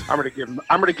 I'm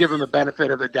gonna give him the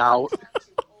benefit of the doubt.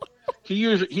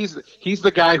 He's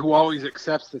the guy who always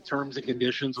accepts the terms and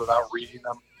conditions without reading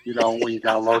them. When you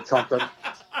download something.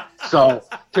 So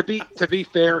to be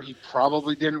fair, he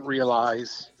probably didn't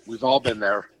realize. We've all been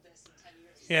there.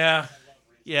 Yeah.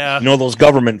 Those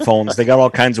government phones, they got all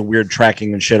kinds of weird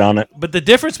tracking and shit on it. But the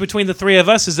difference between the three of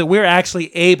us is that we're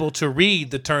actually able to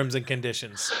read the terms and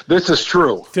conditions. This is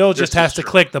true. Phil just has to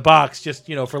click the box, just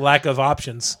for lack of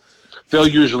options. Phil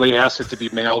usually asks it to be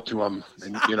mailed to him,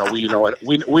 and we know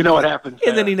what happens.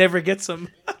 And then he never gets them.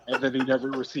 And then he never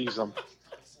receives them.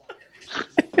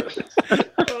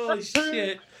 Holy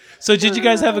shit! So did you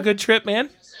guys have a good trip, man?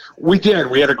 We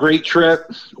did. We had a great trip.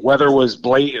 Weather was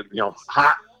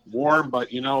hot, warm,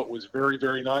 but it was very,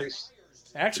 very nice.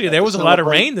 Actually, there was a lot of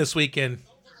rain this weekend.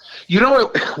 We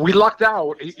lucked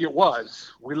out.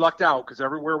 We lucked out because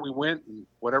everywhere we went and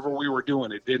whatever we were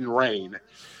doing, it didn't rain.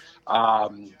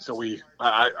 So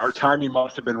our timing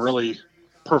must have been really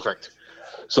perfect.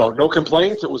 So no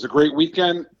complaints. It was a great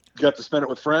weekend. Got to spend it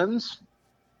with friends.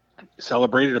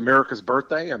 Celebrated America's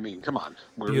birthday. I mean, come on.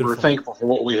 We're thankful for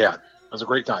what we had. It was a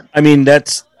great time.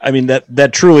 That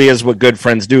truly is what good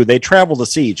friends do. They travel to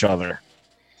see each other.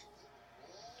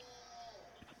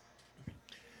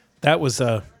 That was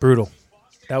brutal.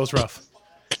 That was rough.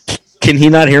 Can he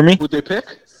not hear me? Who'd they pick?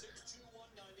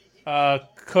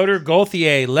 Coder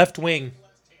Gauthier, left wing.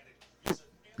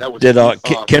 That was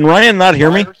can Ryan not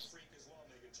hear me?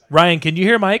 Ryan, can you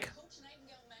hear Mike?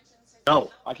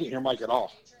 No, I can't hear Mike at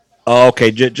all. Oh,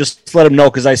 okay, just let him know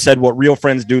because I said what real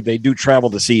friends do. They do travel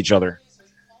to see each other.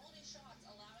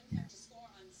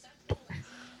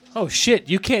 Oh shit!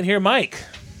 You can't hear Mike.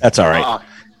 That's all right.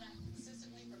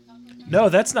 No,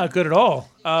 that's not good at all.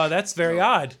 That's very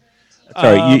odd. That's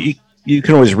all right. You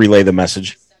can always relay the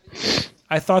message.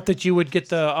 I thought that you would get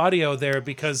the audio there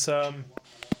because I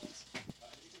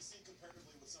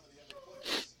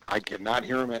cannot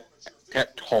hear him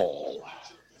at all.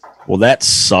 Well, that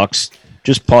sucks.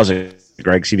 Just pause it,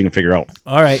 Greg, see if you can figure out.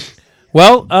 All right.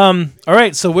 Well, all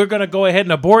right. So we're going to go ahead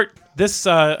and abort this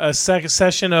second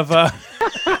session of.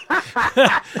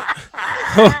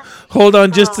 Hold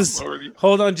on just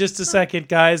a second,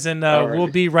 guys, and we'll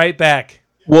be right back.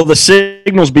 Well, the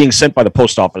signal's being sent by the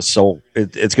post office, so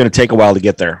it's going to take a while to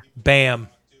get there. Bam.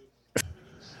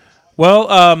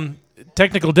 Well,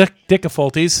 technical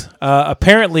difficulties.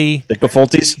 Apparently,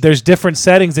 there's different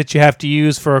settings that you have to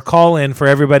use for a call-in for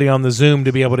everybody on the Zoom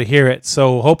to be able to hear it.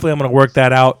 So hopefully I'm going to work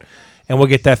that out, and we'll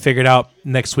get that figured out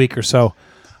next week or so.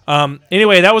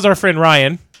 Anyway, that was our friend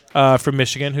Ryan from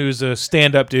Michigan, who's a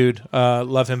stand-up dude.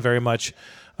 Love him very much.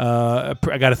 I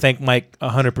got to thank Mike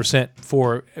 100%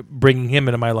 for bringing him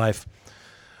into my life.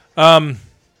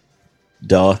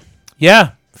 Duh.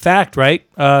 Yeah, fact, right?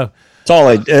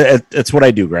 It's what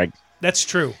I do, Greg. That's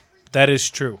true. That is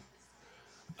true.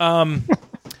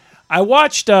 I I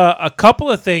watched a couple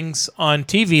of things on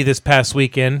TV this past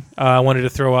weekend. I wanted to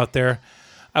throw out there.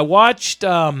 I watched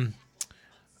on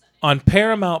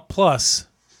Paramount Plus.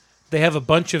 They have a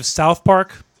bunch of South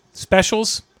Park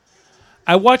specials.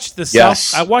 I watched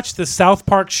the South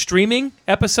Park streaming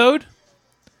episode.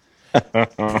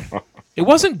 It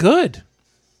wasn't good.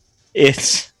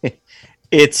 It's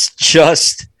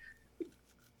just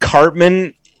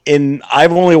Cartman.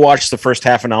 I've only watched the first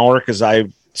half an hour because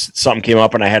something came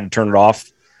up and I had to turn it off.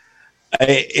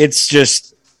 It's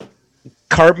just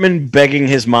Cartman begging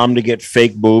his mom to get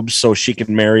fake boobs so she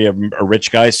can marry a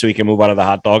rich guy so he can move out of the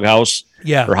hot dog house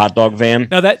or hot dog van.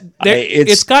 Now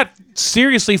it's got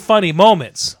seriously funny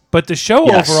moments, but the show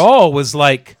overall was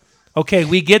like, okay,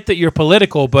 we get that you're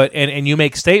political, but and you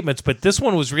make statements, but this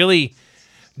one was really,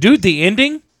 dude, the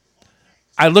ending,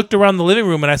 I looked around the living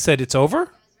room and I said, it's over?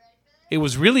 It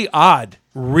was really odd.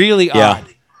 Really odd.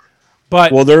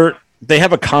 But they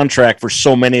have a contract for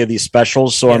so many of these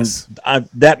specials, so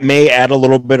that may add a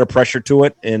little bit of pressure to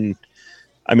it. And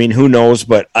I mean, who knows?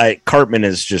 But Cartman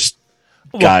is just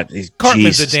Cartman's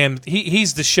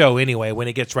he's the show anyway. When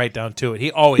it gets right down to it,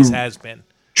 he always has been.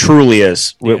 Truly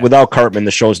is. Yeah. Without Cartman,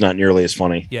 the show's not nearly as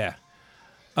funny. Yeah.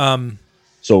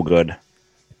 So good.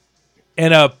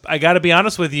 And I got to be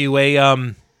honest with you,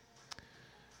 a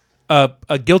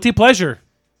guilty pleasure.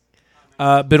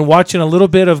 Been watching a little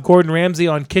bit of Gordon Ramsay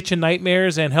on Kitchen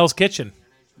Nightmares and Hell's Kitchen.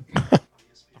 All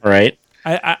right.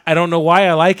 I don't know why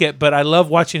I like it, but I love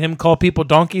watching him call people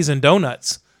donkeys and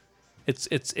donuts.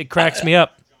 It cracks me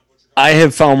up. I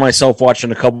have found myself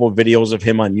watching a couple of videos of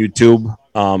him on YouTube,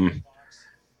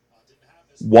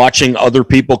 watching other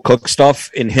people cook stuff,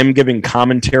 and him giving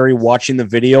commentary watching the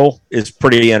video is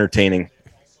pretty entertaining.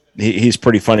 He's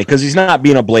pretty funny because he's not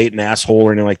being a blatant asshole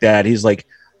or anything like that.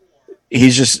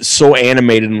 He's just so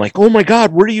animated and like, oh my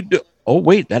God, what do you do? Oh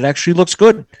wait, that actually looks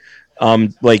good.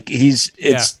 He's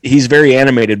very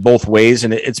animated both ways,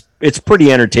 and it's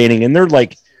pretty entertaining. And they're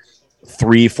like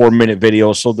 3-4 minute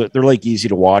videos, so they're like easy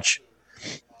to watch.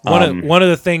 One of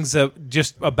the things that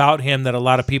just about him that a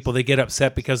lot of people, they get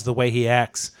upset because of the way he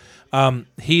acts.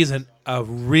 He's a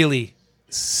really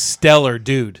stellar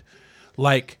dude.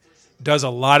 Like, does a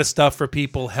lot of stuff for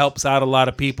people, helps out a lot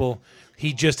of people.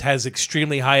 He just has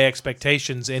extremely high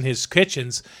expectations in his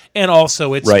kitchens, and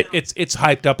also it's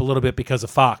hyped up a little bit because of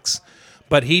Fox.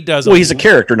 But he does. Well, he's a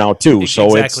character now too,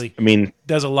 so exactly.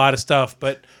 Does a lot of stuff.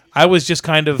 But I was just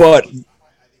kind of. But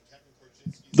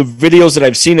the videos that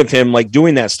I've seen of him, like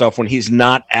doing that stuff when he's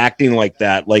not acting like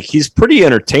that, like he's pretty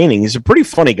entertaining. He's a pretty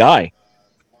funny guy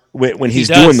when he's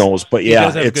doing those. But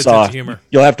yeah, it's humor.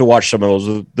 You'll have to watch some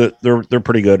of those. They're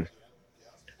pretty good.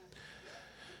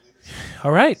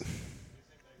 All right.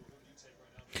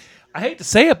 I hate to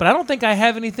say it, but I don't think I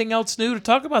have anything else new to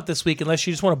talk about this week unless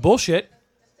you just want to bullshit.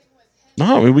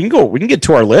 No, I mean, we can go. We can get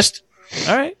to our list.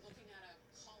 All right.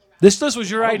 This list was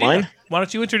your idea. Mind. Why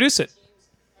don't you introduce it?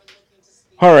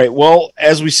 All right. Well,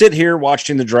 as we sit here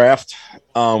watching the draft,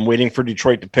 waiting for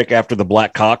Detroit to pick after the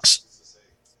Blackhawks,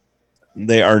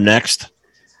 they are next.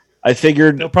 I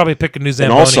figured they'll probably pick a new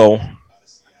Zamboni. And also,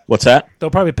 what's that?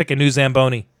 They'll probably pick a new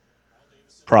Zamboni.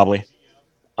 Probably.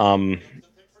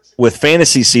 With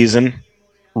fantasy season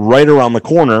right around the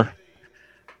corner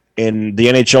and the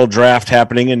NHL draft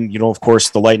happening, and of course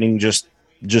the Lightning just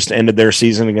ended their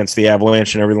season against the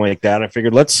Avalanche and everything like that. I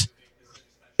figured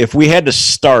if we had to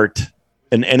start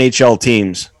an NHL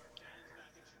teams,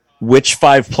 which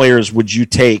 5 players would you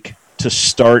take to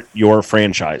start your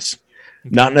franchise?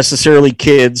 Not necessarily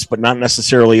kids, but not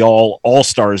necessarily all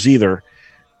stars either.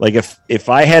 Like if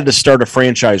I had to start a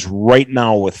franchise right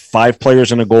now with 5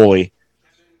 players and a goalie,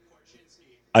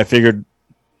 I figured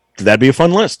that'd be a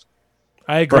fun list.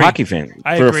 I agree. For hockey fans.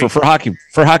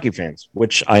 For hockey fans,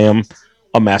 which I am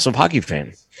a massive hockey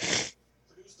fan.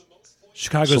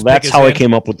 Chicago's so that's how I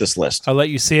came up with this list. I'll let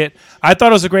you see it. I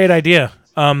thought it was a great idea.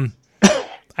 I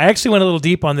actually went a little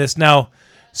deep on this. Now,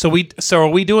 so are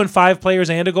we doing 5 players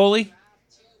and a goalie?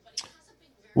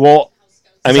 Well,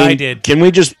 I did. Can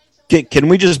we just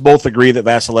both agree that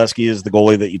Vasilevsky is the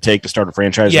goalie that you take to start a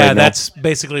franchise? Yeah, right now? That's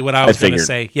basically what I was going to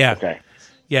say. Yeah. Okay.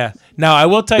 Yeah. Now, I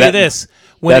will tell you this.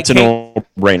 That's a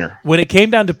no-brainer. When it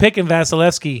came down to picking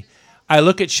Vasilevsky, I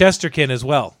look at Shesterkin as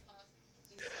well.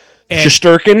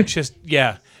 Shesterkin?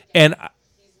 Yeah. And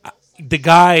the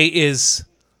guy is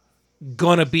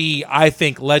going to be, I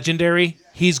think, legendary.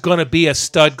 He's going to be a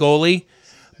stud goalie.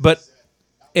 But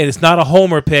it's not a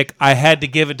homer pick. I had to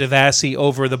give it to Vasi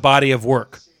over the body of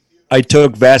work. I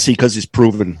took Vasi because he's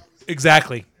proven.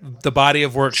 Exactly. The body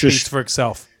of work speaks for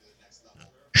itself.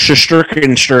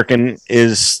 Shesterkin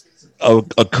is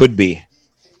a could be.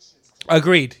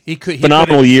 Agreed. He could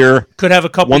phenomenal year. Could have a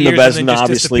couple won years the Vezina, and then just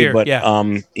obviously, disappear. but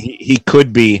Yeah. he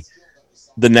could be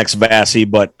the next Vasi.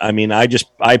 But I mean, I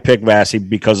picked Vasi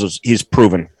because he's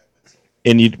proven,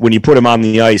 and when you put him on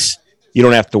the ice, you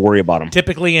don't have to worry about him.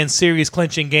 Typically in series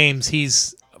clinching games,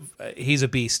 he's a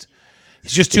beast.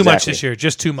 He's just too much this year.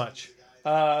 Just too much.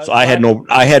 So I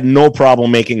had no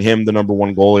problem making him the number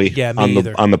one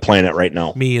goalie on the planet right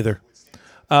now. Me either.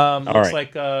 Looks right.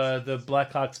 like the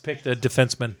Blackhawks picked a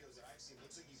defenseman.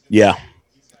 Yeah.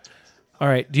 All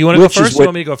right. Do you want to go first or do you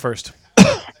want me to go first?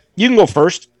 You can go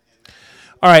first.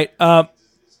 All right.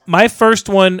 My first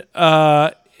one,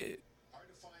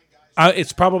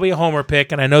 it's probably a homer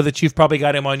pick, and I know that you've probably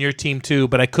got him on your team too,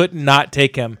 but I could not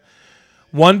take him.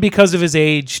 1, because of his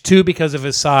age, 2, because of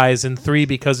his size, and 3,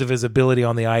 because of his ability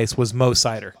on the ice, was Mo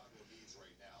Seider.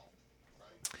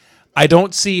 I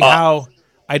don't see how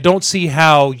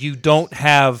you don't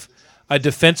have a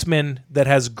defenseman that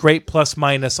has great plus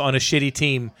minus on a shitty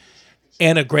team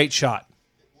and a great shot.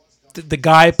 The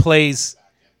guy plays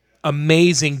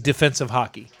amazing defensive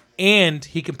hockey, and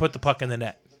he can put the puck in the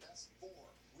net.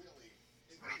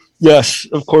 Yes,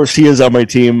 of course he is on my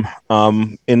team.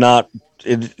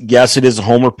 Yes, it is a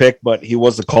homer pick, but he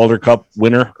was the Calder Cup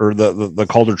winner or the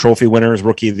Calder Trophy winner as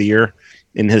Rookie of the Year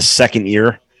in his second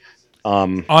year.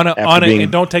 And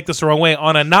don't take this the wrong way,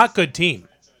 on a not good team.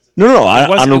 No,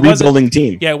 on a rebuilding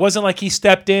team. Yeah, it wasn't like he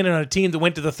stepped in on a team that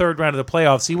went to the third round of the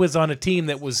playoffs. He was on a team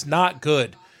that was not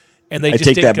good, and they just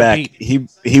didn't compete. Back.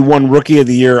 He won Rookie of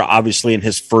the Year, obviously, in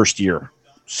his first year.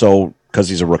 So, because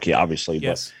he's a rookie, obviously.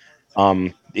 Yes.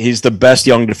 But, he's the best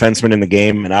young defenseman in the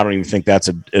game, and I don't even think that's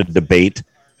a debate.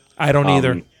 I don't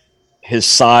either. His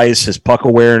size, his puck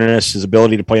awareness, his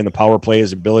ability to play in the power play,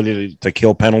 his ability to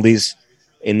kill penalties,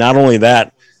 and not only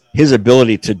that, his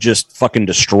ability to just fucking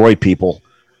destroy people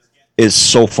is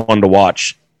so fun to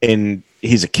watch. And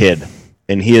he's a kid,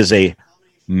 and he is a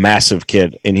massive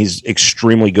kid, and he's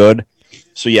extremely good.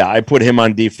 So, yeah, I put him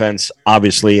on defense,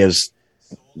 obviously, as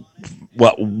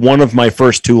one of my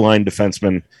first two-line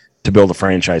defensemen to build a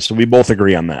franchise. So we both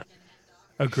agree on that.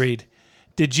 Agreed.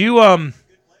 Did you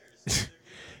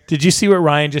see what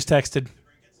Ryan just texted?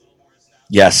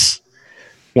 Yes.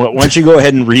 Why don't you go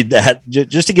ahead and read that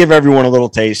just to give everyone a little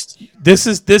taste? This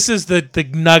is the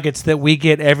nuggets that we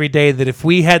get every day that if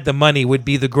we had the money would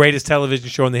be the greatest television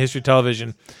show in the history of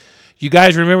television. You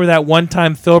guys remember that one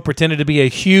time Phil pretended to be a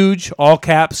huge all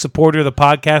caps supporter of the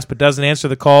podcast but doesn't answer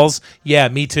the calls? Yeah,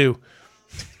 me too.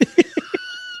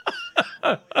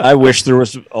 I wish there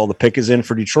was the pick is in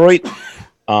for Detroit.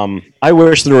 I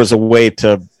wish there was a way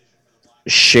to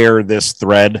share this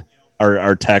thread,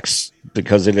 our text,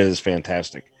 because it is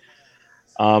fantastic.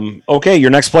 Okay, your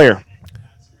next player.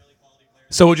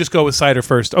 So we'll just go with Seider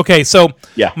first. Okay, so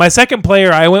my second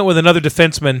player, I went with another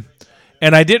defenseman,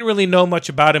 and I didn't really know much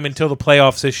about him until the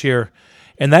playoffs this year,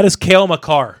 and that is Cale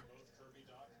Makar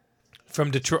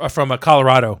from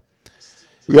Colorado.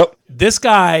 Yep. This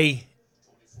guy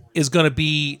is going to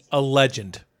be a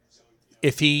legend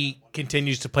if he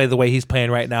continues to play the way he's playing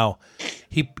right now.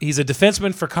 He's a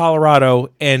defenseman for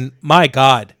Colorado, and my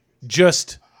God,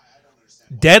 just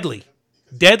deadly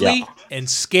and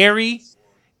scary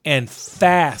and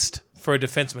fast for a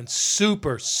defenseman.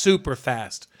 Super, super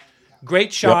fast.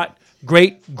 Great shot,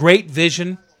 great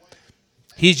vision.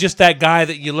 He's just that guy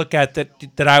that you look at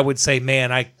that I would say,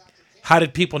 man, how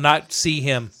did people not see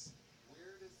him?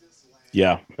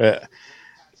 Yeah.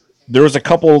 There was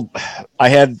I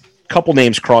had a couple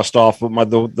names crossed off, but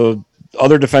the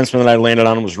other defenseman that I landed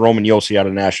on was Roman Josi out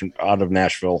of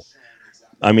Nashville.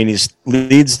 I mean, he's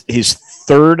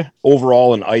third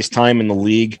overall in ice time in the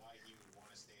league.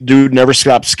 Dude never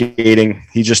stops skating.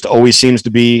 He just always seems to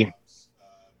be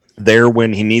there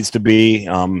when he needs to be.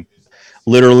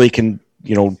 Literally can,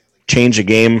 change a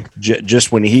game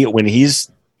just when he's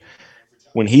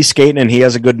skating and he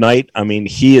has a good night. I mean,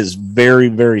 he is very,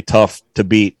 very tough to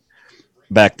beat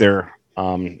back there.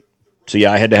 So,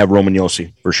 yeah, I had to have Roman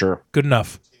Josi for sure. Good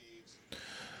enough.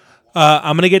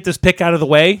 I'm going to get this pick out of the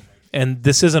way, and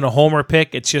this isn't a homer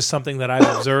pick. It's just something that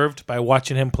I've observed by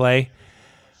watching him play.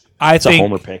 It's a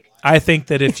homer pick. I think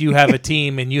that if you have a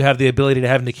team and you have the ability to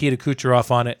have Nikita Kucherov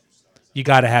on it, you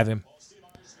got to have him.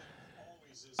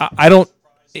 I don't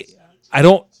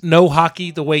know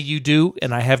hockey the way you do,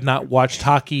 and I have not watched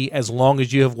hockey as long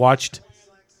as you have watched,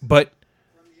 but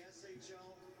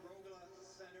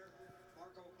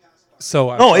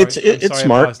it's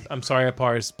smart. I'm sorry, I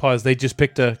paused. They just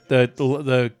picked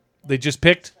they just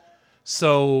picked.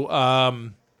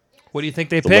 So, what do you think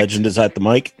they picked? The legend is at the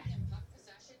mic.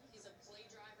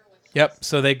 Yep.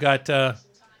 So they've got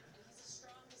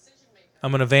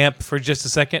I'm going to vamp for just a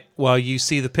second while you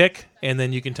see the pick, and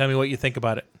then you can tell me what you think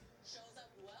about it.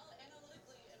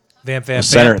 Vamp, vamp,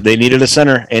 Center. vamp. They needed a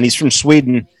center, and he's from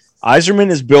Sweden. Yzerman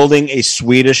is building a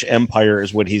Swedish empire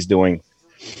is what he's doing.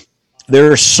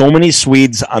 There are so many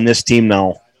Swedes on this team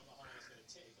now.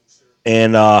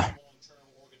 And,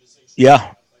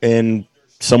 and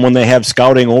someone they have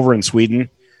scouting over in Sweden,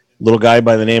 little guy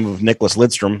by the name of Nicholas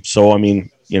Lidstrom. So, I mean,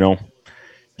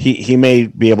 he may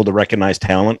be able to recognize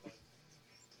talent.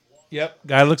 Yep,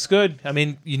 guy looks good. I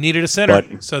mean, you needed a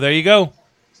center, so there you go.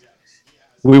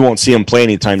 We won't see him play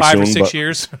anytime 5 soon. or 6 but,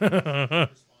 years. I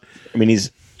mean,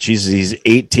 he's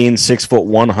 18, 6'1",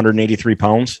 183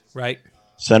 pounds. Right.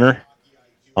 Center.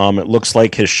 It looks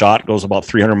like his shot goes about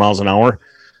 300 miles an hour.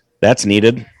 That's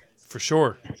needed. For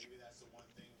sure.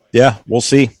 Yeah, we'll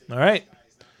see. All right.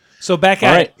 So back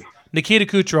at it. Nikita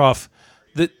Kucherov.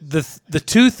 The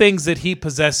two things that he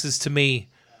possesses to me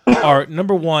are,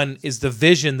 number one, is the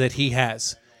vision that he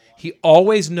has. He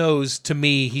always knows, to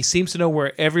me, he seems to know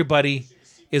where everybody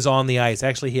is on the ice.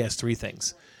 Actually, he has three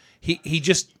things. He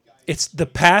just, it's the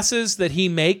passes that he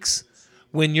makes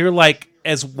when you're like,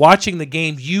 as watching the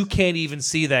game, you can't even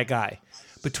see that guy.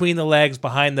 Between the legs,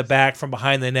 behind the back, from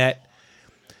behind the net.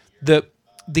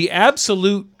 The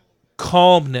absolute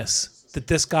calmness that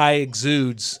this guy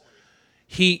exudes,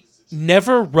 he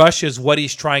never rushes what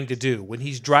he's trying to do. When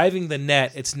he's driving the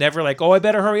net, it's never like, oh, I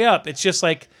better hurry up. It's just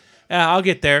like, I'll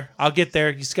get there.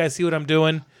 You guys see what I'm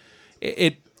doing?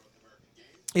 It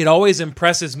always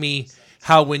impresses me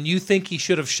how when you think he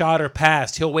should have shot or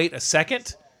passed, he'll wait a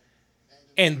second,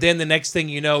 and then the next thing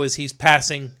you know is he's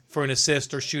passing for an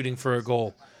assist or shooting for a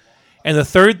goal. And the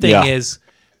third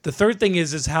thing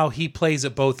is how he plays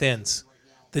at both ends.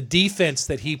 The defense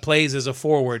that he plays as a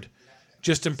forward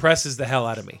just impresses the hell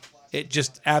out of me. It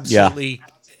just absolutely,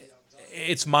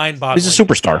 it's mind-boggling. He's a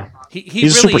superstar.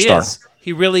 He's really a superstar. Is.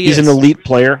 He really is. He's an elite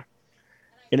player,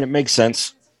 and it makes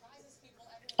sense.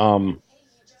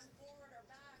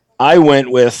 I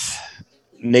went with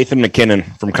Nathan MacKinnon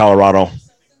from Colorado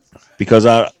because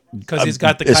he's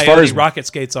got the Coyote rocket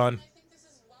skates on.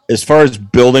 As far as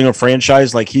building a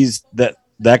franchise, like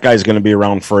that guy's going to be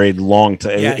around for a long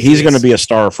time. Yeah, he's going to be a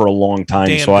star for a long time.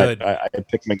 Damn so good. I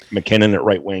picked McKinnon at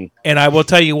right wing. And I will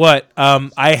tell you what,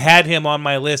 I had him on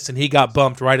my list, and he got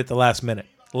bumped right at the last minute.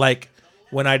 Like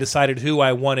when I decided who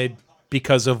I wanted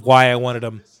because of why I wanted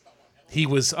him, he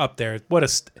was up there.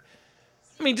 Just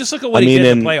look at what he did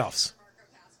in the playoffs.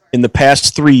 In the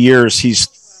past 3 years, he's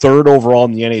third overall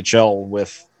in the NHL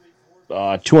with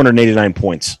 289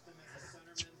 points.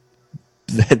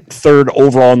 Third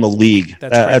overall in the league.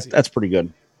 That's pretty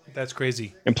good. That's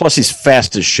crazy. And plus, he's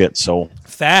fast as shit. So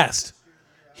fast.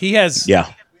 He has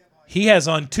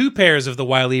on 2 pairs of the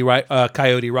Wile E.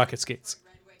 Coyote rocket skates.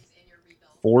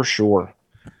 For sure.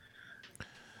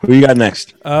 Who you got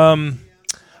next? I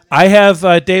have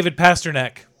David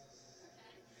Pastrnak.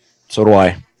 So do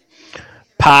I.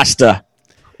 Pasta,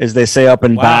 as they say up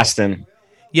in Boston.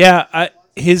 Yeah,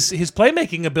 his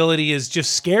playmaking ability is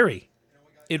just scary.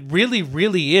 It really,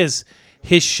 really is.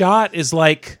 His shot is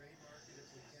like,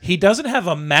 he doesn't have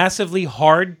a massively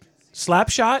hard slap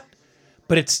shot,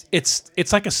 but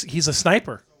it's like he's a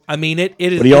sniper. I mean, it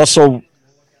is. But he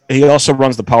also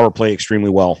runs the power play extremely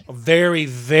well. Very,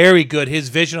 very good. His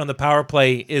vision on the power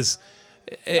play is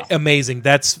amazing.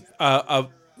 That's a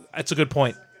good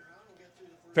point.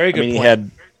 Very good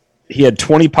point. He had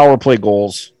 20 power play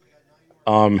goals.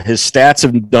 His stats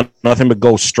have done nothing but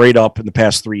go straight up in the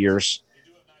past 3 years.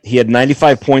 He had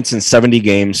 95 points in 70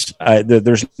 games.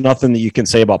 There's nothing that you can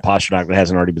say about Pastrnak that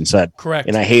hasn't already been said. Correct.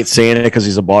 And I hate saying it because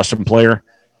he's a Boston player,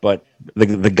 but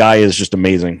the guy is just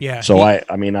amazing. Yeah. So I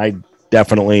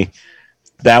definitely,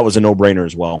 that was a no-brainer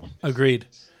as well. Agreed.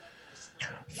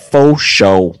 Faux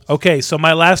show. Okay, so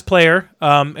my last player,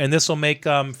 and this will make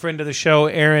friend of the show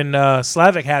Aaron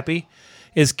Slavic happy,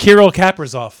 is Kirill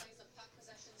Kaprizov.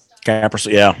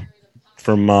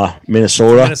 From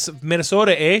Minnesota.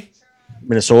 Minnesota, eh?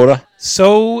 Minnesota.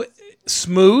 So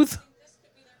smooth,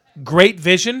 great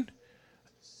vision,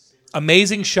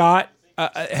 amazing shot,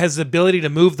 has the ability to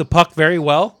move the puck very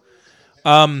well.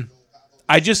 I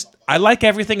like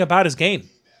everything about his game,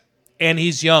 and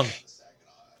he's young,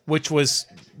 which was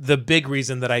the big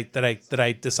reason that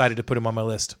I decided to put him on my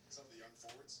list.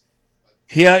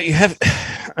 Yeah, you have.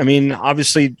 I mean,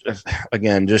 obviously,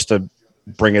 again, just to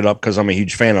bring it up because I'm a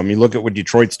huge fan of him. You look at what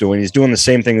Detroit's doing; he's doing the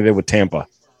same thing they did with Tampa.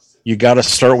 You got to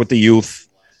start with the youth,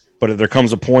 but there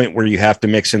comes a point where you have to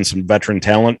mix in some veteran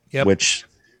talent, which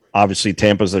obviously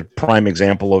Tampa's a prime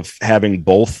example of having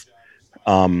both.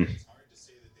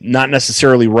 Not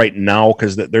necessarily right now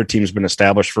because their team's been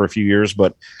established for a few years,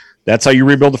 but That's how you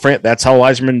rebuild the franchise. That's how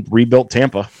Yzerman rebuilt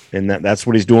Tampa, and that's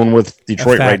what he's doing with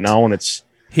Detroit right now. And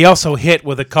he also hit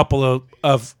with a couple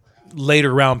of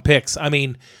later round picks. I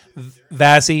mean,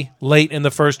 Vazzy late in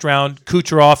the first round,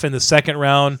 Kucherov in the second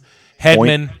round,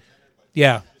 Hedman,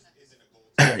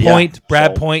 Point,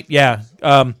 Brad Point, yeah.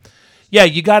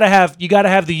 You gotta have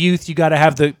the youth, you gotta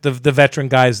have the veteran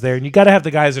guys there, and you gotta have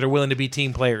the guys that are willing to be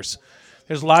team players.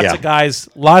 There's lots of guys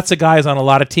on a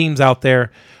lot of teams out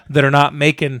there that are not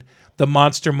making the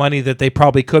monster money that they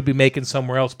probably could be making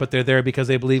somewhere else, but they're there because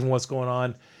they believe in what's going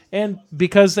on and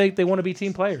because they want to be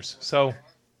team players. So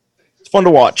it's fun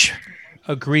to watch.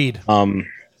 Agreed. That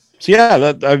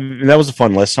was a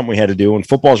fun list, something we had to do, and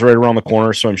football's right around the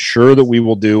corner, so I'm sure that we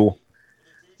will do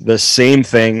the same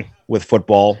thing with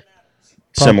football.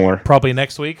 Similar. Probably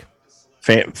next week.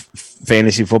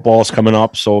 Fantasy football is coming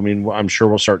up, so I mean, I'm sure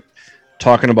we'll start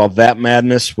talking about that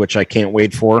madness, which I can't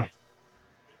wait for.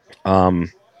 It'll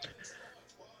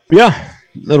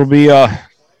be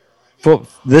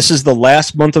this is the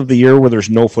last month of the year where there's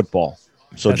no football.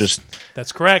 So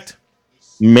that's correct.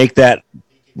 Make that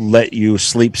let you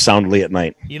sleep soundly at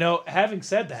night. You know, having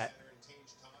said that,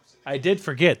 I did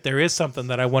forget there is something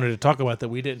that I wanted to talk about that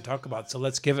we didn't talk about. So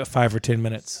let's give it 5 or 10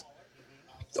 minutes.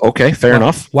 Okay, fair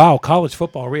enough. Wow, college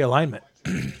football realignment.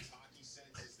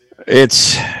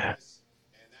 It's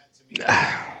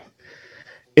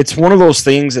one of those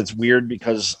things that's weird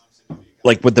because,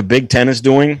 like what the Big Ten is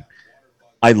doing,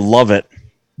 I love it,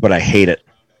 but I hate it.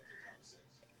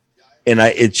 And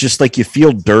it's just like you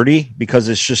feel dirty because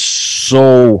it's just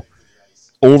so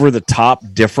over the top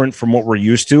different from what we're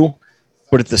used to.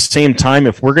 But at the same time,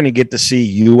 if we're going to get to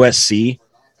see USC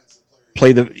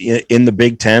play in the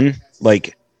Big Ten,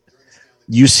 like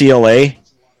UCLA,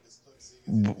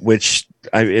 which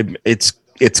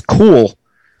it's cool.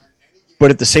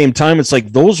 But at the same time, it's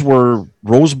like those were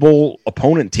Rose Bowl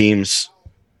opponent teams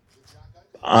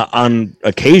on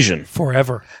occasion.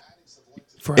 Forever.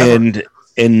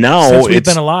 And now since we've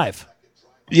been alive.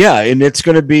 Yeah, and it's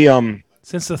going to be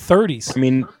since the 30s. I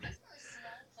mean,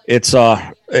 it's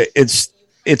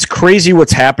crazy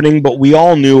what's happening, but we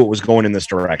all knew it was going in this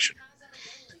direction.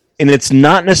 And it's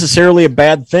not necessarily a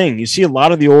bad thing. You see a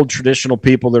lot of the old traditional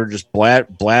people that are just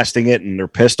blasting it and they're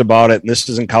pissed about it, and this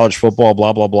isn't college football,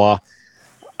 blah, blah, blah.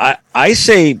 I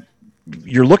say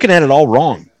you're looking at it all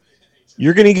wrong.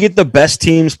 You're going to get the best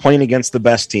teams playing against the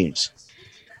best teams.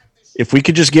 If we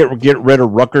could just get rid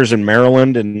of Rutgers and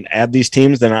Maryland and add these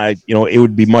teams, then it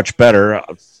would be much better.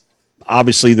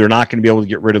 Obviously, they're not going to be able to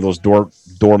get rid of those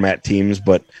doormat teams,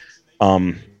 but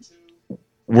we're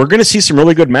going to see some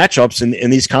really good matchups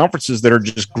in these conferences that are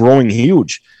just growing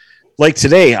huge. Like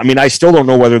today, I mean, I still don't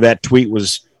know whether that tweet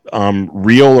was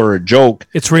real or a joke.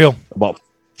 It's real. About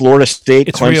Florida State,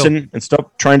 Clemson, and stuff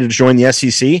trying to join the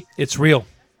SEC. It's real.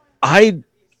 I'd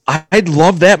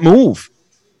love that move.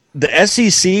 The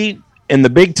SEC and the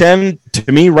Big Ten,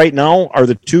 to me right now, are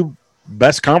the two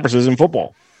best conferences in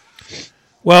football.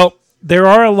 Well, there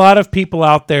are a lot of people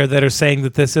out there that are saying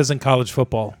that this isn't college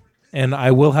football. And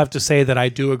I will have to say that I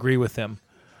do agree with them.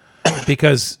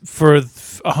 Because for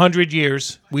 100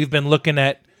 years, we've been looking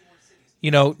at,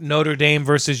 Notre Dame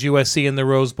versus USC in the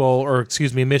Rose Bowl, or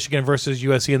Michigan versus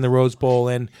USC in the Rose Bowl,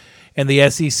 and the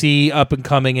SEC up and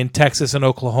coming in Texas and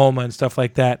Oklahoma and stuff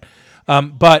like that.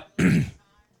 But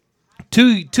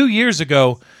 2 years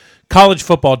ago, college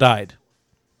football died.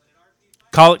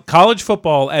 College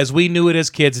football, as we knew it as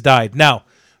kids, died. Now,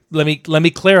 let me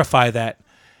clarify that.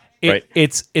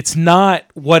 It's not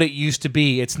what it used to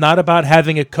be. It's not about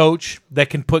having a coach that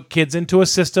can put kids into a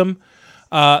system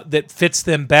that fits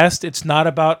them best. It's not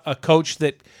about a coach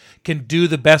that can do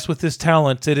the best with his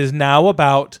talents. It is now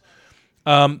about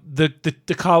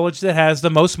the college that has the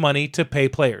most money to pay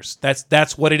players.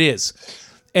 That's what it is,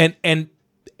 and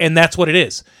that's what it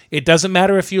is. It doesn't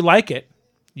matter if you like it.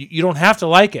 You don't have to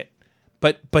like it,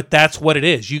 but that's what it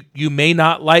is. You may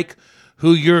not like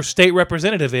who your state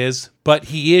representative is, but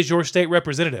he is your state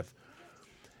representative.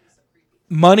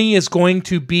 Money is going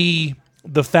to be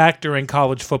the factor in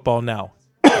college football now,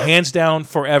 hands down,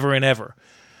 forever and ever.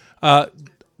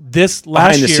 This last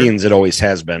behind the year, scenes, it always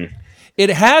has been.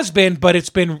 It has been, but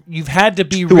you've had to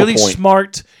be really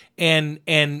smart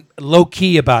and low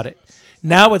key about it.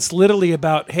 Now it's literally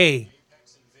about, kid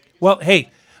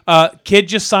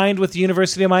just signed with the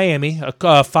University of Miami, a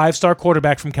 5-star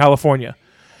quarterback from California.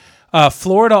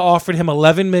 Florida offered him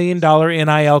 $11 million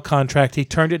NIL contract. He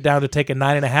turned it down to take a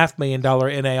 $9.5 million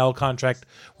NIL contract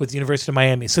with the University of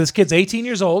Miami. So this kid's 18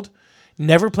 years old,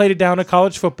 never played it down in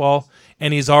college football,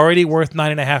 and he's already worth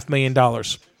 $9.5 million.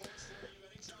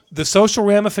 the social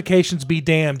ramifications be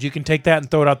damned. You can take that and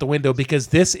throw it out the window because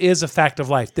this is a fact of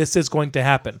life. This is going to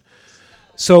happen.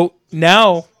 So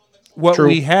now what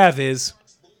we have is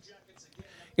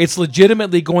it's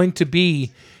legitimately going to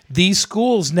be these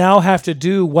schools now have to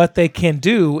do what they can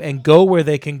do and go where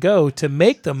they can go to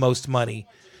make the most money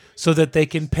so that they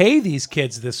can pay these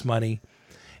kids this money.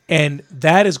 And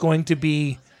that is going to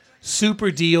be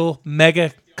super deal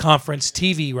mega conference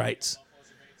TV rights.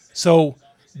 So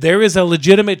there is a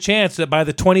legitimate chance that by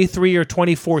the 23 or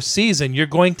 24 season, you're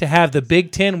going to have the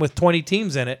Big Ten with 20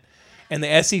 teams in it and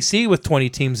the SEC with 20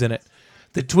 teams in it.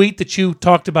 The tweet that you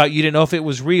talked about, you didn't know if it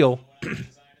was real.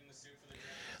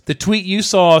 The tweet you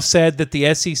saw said that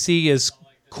the SEC is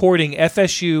courting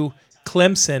FSU,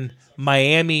 Clemson,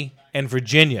 Miami, and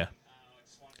Virginia.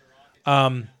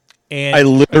 And I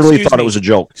literally thought it was a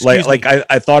joke.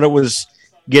 I thought it was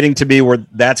getting to be where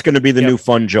that's going to be the new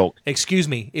fun joke. Excuse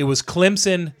me. It was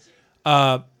Clemson,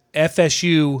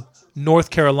 FSU, North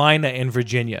Carolina, and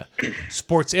Virginia.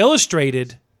 Sports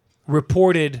Illustrated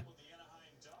reported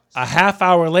a half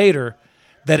hour later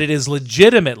that it is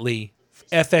legitimately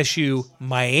FSU,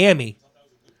 Miami,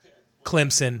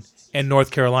 Clemson, and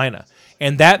North Carolina.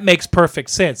 And that makes perfect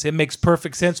sense. It makes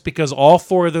perfect sense because all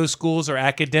four of those schools are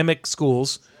academic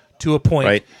schools to a point,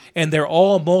 right, and they're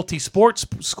all multi-sports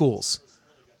schools.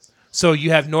 So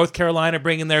you have North Carolina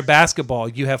bringing their basketball.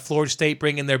 You have Florida State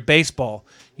bringing their baseball.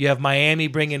 You have Miami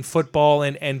bringing football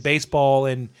and baseball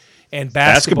and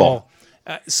basketball.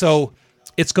 So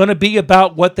it's going to be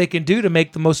about what they can do to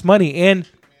make the most money.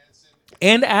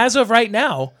 And as of right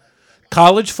now,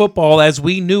 college football, as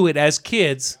we knew it as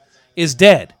kids, is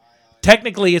dead.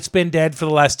 Technically, it's been dead for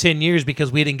the last 10 years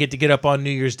because we didn't get up on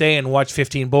New Year's Day and watch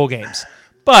 15 bowl games.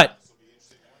 But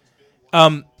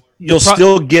you'll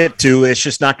still get to. It's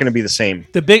just not going to be the same.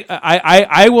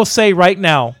 I will say right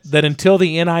now that until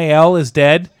the NIL is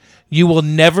dead, you will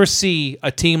never see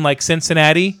a team like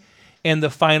Cincinnati in the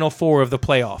Final Four of the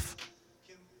playoff.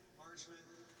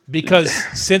 Because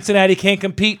Cincinnati can't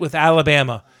compete with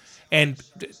Alabama and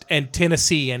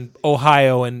Tennessee and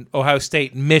Ohio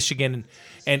State and Michigan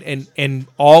and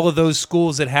all of those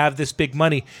schools that have this big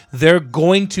money. They're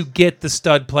going to get the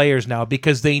stud players now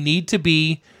because they need to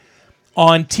be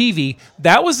on TV.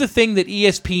 That was the thing that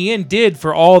ESPN did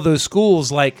for all those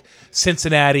schools like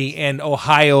Cincinnati and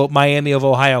Ohio, Miami of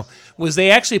Ohio, was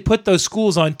they actually put those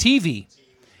schools on TV.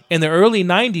 In the early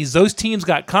 90s, those teams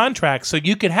got contracts, so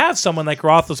you could have someone like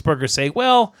Roethlisberger say,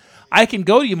 well, I can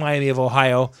go to Miami of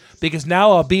Ohio because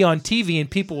now I'll be on TV and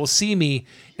people will see me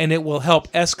and it will help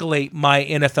escalate my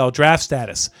NFL draft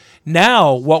status.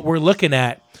 Now, what we're looking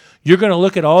at, you're going to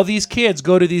look at all these kids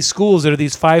go to these schools that are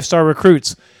these five-star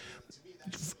recruits.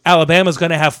 Alabama's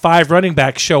going to have 5 running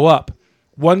backs show up.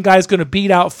 One guy's going to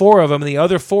beat out 4 of them, and the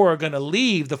other 4 are going to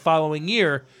leave the following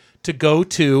year to go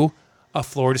to a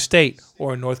Florida State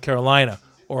or a North Carolina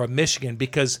or a Michigan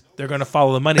because they're going to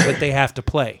follow the money, but they have to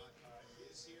play.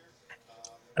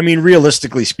 I mean,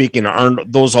 realistically speaking,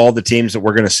 aren't those all the teams that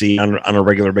we're going to see on a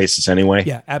regular basis anyway?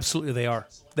 Yeah, absolutely they are.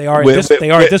 They are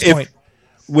at this point.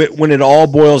 When it all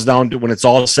boils down to, when it's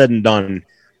all said and done,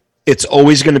 it's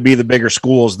always going to be the bigger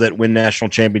schools that win national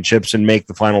championships and make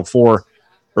the Final Four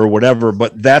or whatever.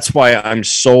 But that's why I'm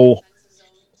so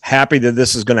happy that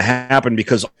this is going to happen,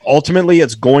 because ultimately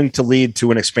it's going to lead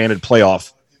to an expanded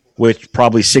playoff, which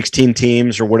probably 16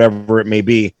 teams or whatever it may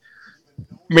be.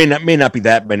 May not be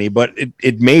that many, but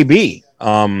it may be.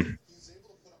 As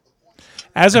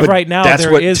of right now,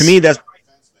 to me, that's.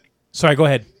 Sorry, go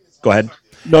ahead. Go ahead.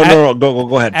 No,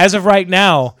 go ahead. As of right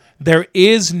now, there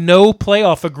is no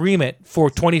playoff agreement for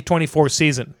 2024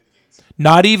 season.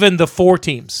 Not even the 4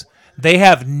 teams. They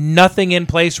have nothing in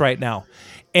place right now.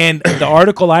 And the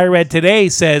article I read today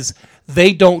says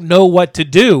they don't know what to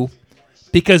do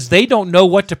because they don't know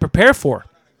what to prepare for.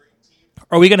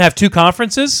 Are we going to have 2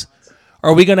 conferences?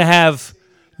 Are we going to have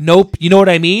you know what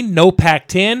I mean? No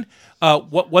Pac-10.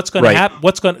 What's going to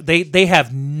happen? They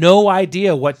have no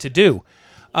idea what to do.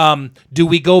 Do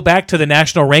we go back to the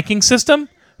national ranking system?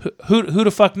 Who the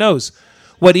fuck knows?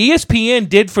 What ESPN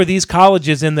did for these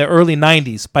colleges in the early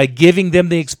 90s by giving them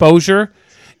the exposure,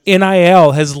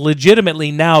 NIL has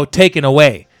legitimately now taken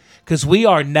away, because we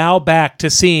are now back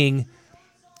to seeing.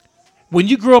 When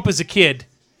you grew up as a kid,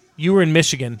 you were in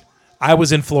Michigan. I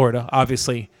was in Florida,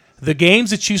 obviously. The games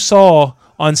that you saw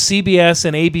on CBS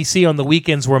and ABC on the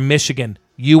weekends were Michigan,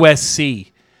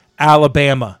 USC,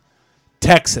 Alabama,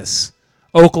 Texas,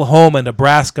 Oklahoma,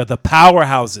 Nebraska, the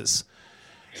powerhouses.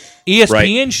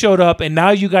 ESPN showed up, and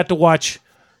now you got to watch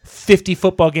 50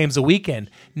 football games a weekend.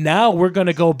 Now we're going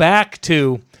to go back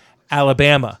to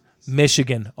Alabama,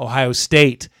 Michigan, Ohio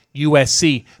State,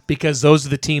 USC, because those are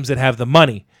the teams that have the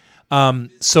money.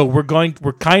 So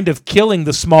we're kind of killing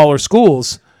the smaller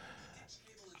schools.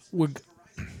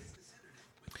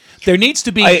 There needs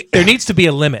to be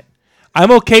a limit.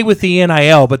 I'm okay with the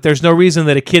NIL, but there's no reason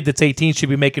that a kid that's 18 should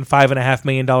be making $5.5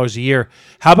 million a year.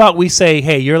 How about we say,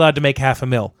 hey, you're allowed to make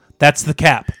 $500,000? That's the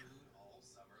cap.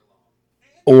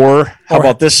 Or how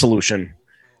about this solution?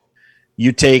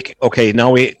 You take,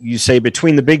 you say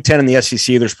between the Big Ten and the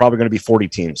SEC, there's probably going to be 40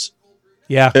 teams.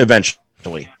 Yeah.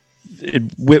 Eventually.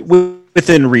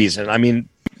 Within reason. I mean,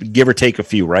 give or take a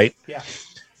few, right? Yeah.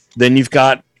 Then you've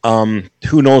got,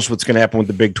 who knows what's going to happen with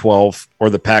the Big 12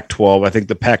 or the Pac-12. I think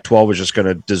the Pac-12 is just going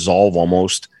to dissolve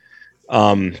almost.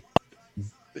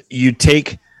 You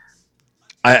take,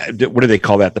 what do they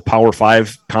call that? The Power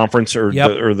 5 conference or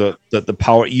the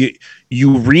Power.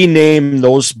 You rename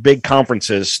those big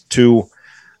conferences to,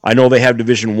 I know they have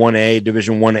Division 1A,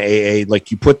 Division 1AA.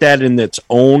 Like you put that in its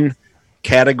own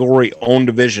category, own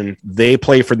division. They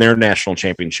play for their national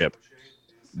championship.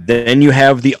 Then you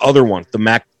have the other one, the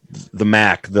MAC,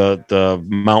 the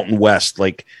Mountain West.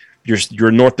 Like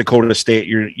you're North Dakota State.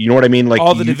 You know what I mean? Like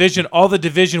all the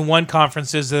Division 1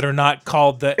 conferences that are not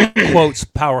called the quotes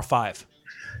Power 5.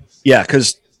 Yeah,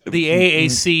 because the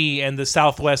AAC and the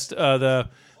Southwest, the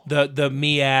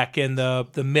MEAC and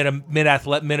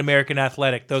the Mid American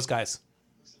Athletic, those guys.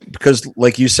 Because,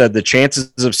 like you said, the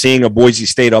chances of seeing a Boise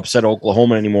State upset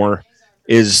Oklahoma anymore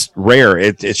is rare.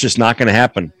 It's just not going to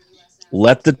happen.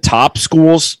 Let the top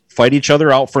schools fight each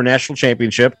other out for a national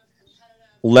championship.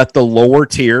 Let the lower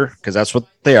tier, because that's what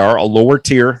they are, a lower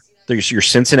tier, there's your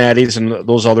Cincinnati's and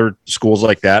those other schools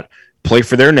like that, play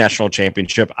for their national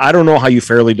championship. I don't know how you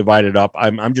fairly divide it up.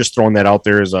 I'm just throwing that out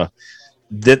there as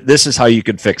this is how you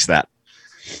could fix that.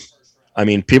 I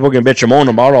mean, people can bitch and moan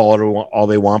about all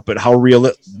they want, but how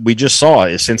real we just saw,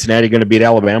 is Cincinnati going to beat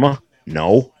Alabama?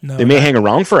 No. They may hang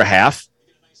around for a half.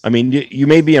 I mean, you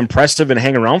may be impressive and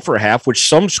hang around for a half, which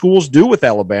some schools do with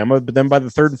Alabama, but then by the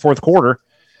third and fourth quarter,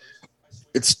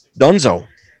 it's donezo.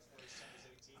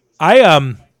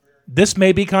 This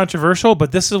may be controversial,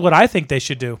 but this is what I think they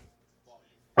should do.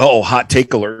 Oh, hot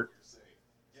take alert.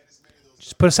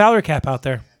 Just put a salary cap out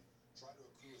there.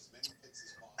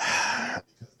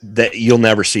 That you'll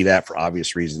never see that for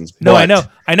obvious reasons. No, I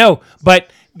know.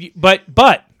 But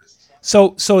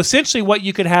so essentially what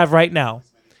you could have right now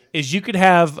is you could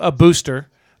have a booster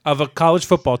of a college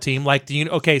football team like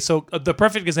so the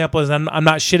perfect example is, I'm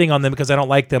not shitting on them because I don't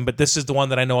like them, but this is the one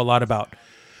that I know a lot about.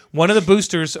 One of the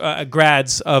boosters,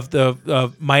 grads of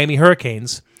the Miami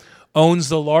Hurricanes, owns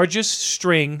the largest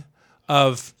string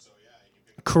of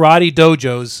karate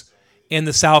dojos in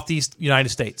the Southeast United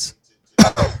States.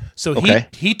 So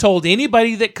he told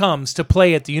anybody that comes to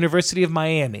play at the University of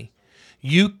Miami,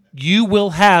 you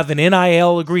will have an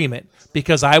NIL agreement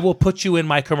because I will put you in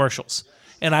my commercials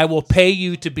and I will pay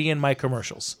you to be in my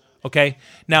commercials. Okay?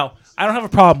 Now, I don't have a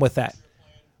problem with that.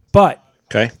 But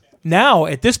now,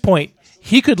 at this point,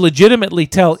 he could legitimately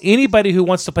tell anybody who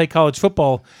wants to play college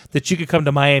football that you could come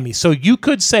to Miami. So you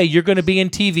could say you're going to be in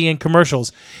TV and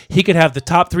commercials. He could have the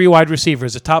top 3 wide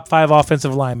receivers, the top 5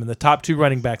 offensive linemen, the top 2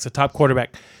 running backs, the top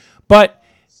quarterback. But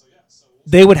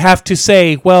they would have to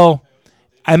say, well,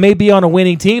 I may be on a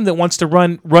winning team that wants to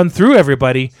run through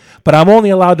everybody, but I'm only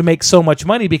allowed to make so much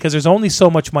money because there's only so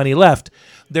much money left.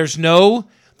 There's no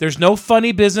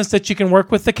funny business that you can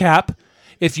work with the cap.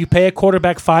 If you pay a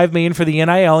quarterback $5 million for the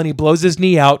NIL and he blows his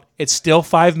knee out, it's still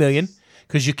 $5 million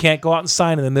because you can't go out and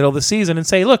sign in the middle of the season and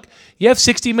say, look, you have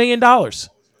 $60 million.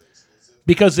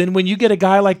 Because then when you get a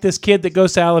guy like this kid that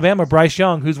goes to Alabama, Bryce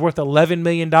Young, who's worth $11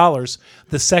 million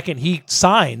the second he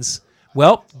signs,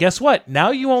 well, guess what?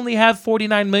 Now you only have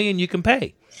 $49 million you can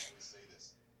pay.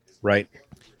 Right.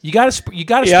 You got to spread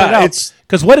it out,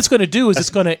 because what it's going to do is it's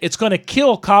going to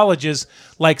kill colleges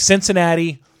like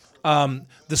Cincinnati, the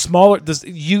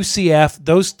UCF,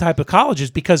 those type of colleges,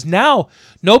 because now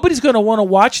nobody's going to want to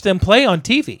watch them play on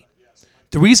TV.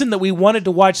 The reason that we wanted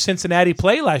to watch Cincinnati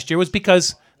play last year was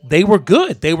because they were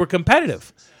good, they were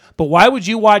competitive. But why would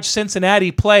you watch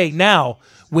Cincinnati play now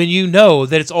when you know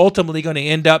that it's ultimately going to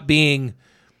end up being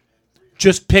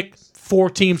just pick 4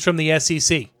 teams from the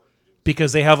SEC?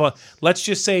 Because they have let's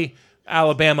just say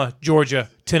Alabama, Georgia,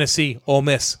 Tennessee, Ole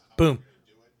Miss, boom.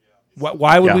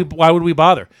 Why would we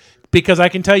bother? Because I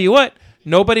can tell you what,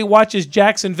 nobody watches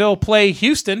Jacksonville play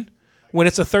Houston when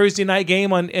it's a Thursday night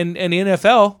game in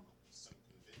NFL.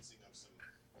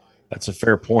 That's a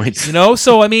fair point.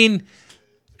 So I mean,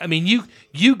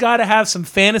 you got to have some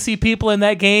fantasy people in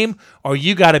that game, or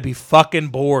you got to be fucking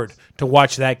bored to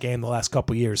watch that game the last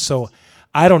couple of years. So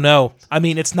I don't know. I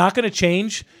mean, it's not going to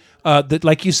change.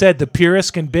 Like you said, the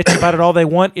purists can bitch about it all they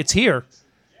want. It's here.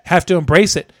 Have to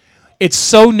embrace it. It's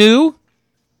so new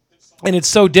and it's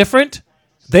so different.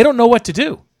 They don't know what to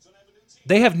do.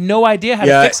 They have no idea how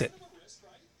to fix it.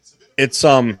 It's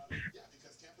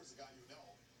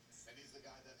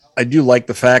I do like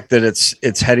the fact that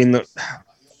it's heading the.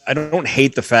 I don't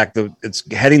hate the fact that it's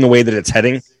heading the way that it's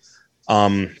heading,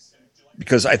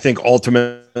 because I think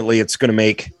ultimately it's going to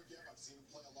make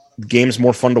games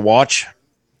more fun to watch,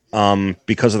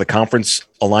 because of the conference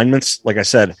alignments. Like I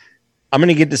said, I'm going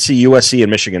to get to see USC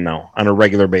and Michigan now on a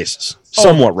regular basis,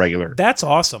 somewhat regular. That's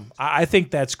awesome. I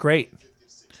think that's great.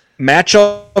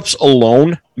 Matchups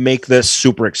alone make this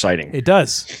super exciting. It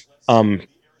does.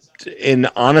 And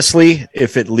honestly,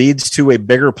 if it leads to a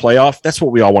bigger playoff, that's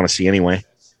what we all want to see anyway.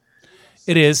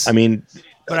 It is. I mean,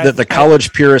 the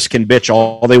college purists can bitch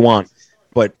all they want,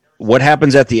 but what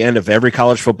happens at the end of every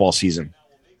college football season?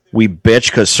 We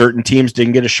bitch because certain teams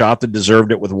didn't get a shot that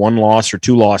deserved it with one loss or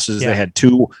two losses. Yeah. They had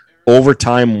 2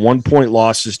 overtime 1-point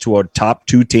losses to a top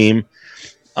 2 team.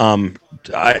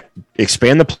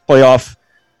 Expand the playoff,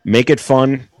 make it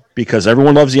fun, because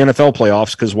everyone loves the NFL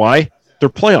playoffs. Because why? They're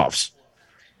playoffs.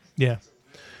 Yeah.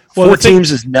 Well, 4 teams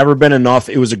has never been enough.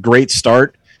 It was a great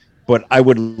start, but I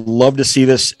would love to see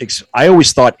this. I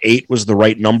always thought 8 was the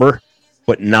right number,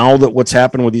 but now that what's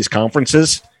happened with these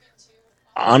conferences,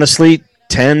 honestly,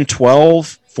 10,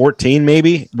 12, 14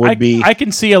 maybe would be. I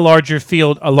can see a larger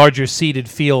field, a larger seeded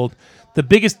field.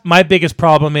 My biggest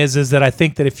problem is that I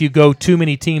think that if you go too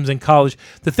many teams in college,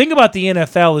 the thing about the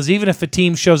NFL is even if a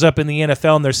team shows up in the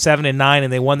NFL and they're 7-9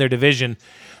 and they won their division,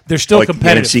 they're still like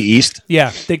competitive. NFC East?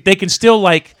 Yeah, they can still,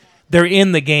 they're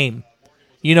in the game.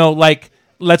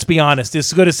 Let's be honest.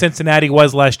 As good as Cincinnati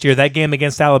was last year, that game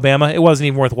against Alabama, it wasn't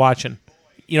even worth watching.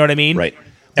 You know what I mean? Right.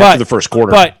 After the first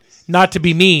quarter. But not to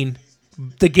be mean,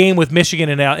 the game with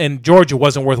Michigan and Georgia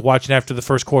wasn't worth watching after the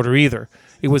first quarter either.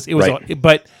 It was. Right.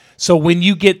 But so when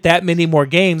you get that many more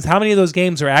games, how many of those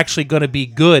games are actually going to be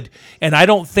good? And I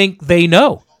don't think they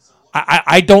know.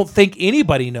 I don't think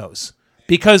anybody knows.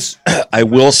 Because I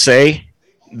will say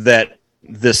that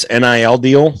this NIL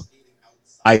deal,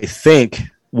 I think,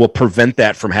 will prevent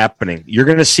that from happening. You're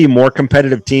going to see more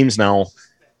competitive teams now,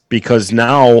 because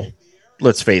now,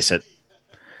 let's face it,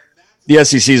 the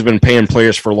SEC has been paying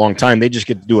players for a long time. They just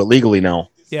get to do it legally now.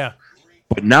 Yeah.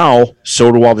 But now,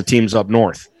 so do all the teams up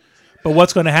north. But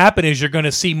what's going to happen is you're going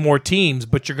to see more teams,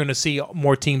 but you're going to see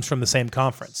more teams from the same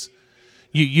conference.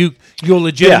 You'll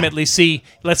legitimately see,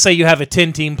 let's say you have a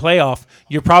 10-team playoff,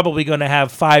 you're probably going to have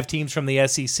 5 teams from the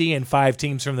SEC and 5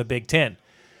 teams from the Big Ten.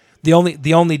 The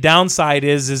only downside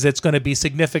is it's going to be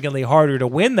significantly harder to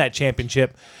win that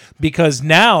championship, because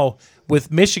now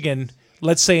with Michigan,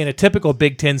 let's say in a typical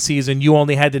Big Ten season, you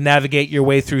only had to navigate your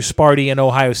way through Sparty and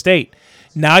Ohio State.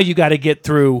 Now you got to get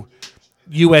through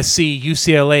USC,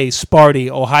 UCLA, Sparty,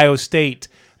 Ohio State,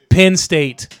 Penn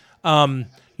State.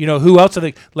 Who else are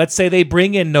they? Let's say they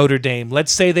bring in Notre Dame.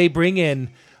 Let's say they bring in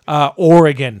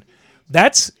Oregon.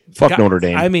 Fuck Notre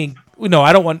Dame. I mean, no,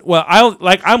 I don't want. Well,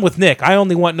 I'm with Nick. I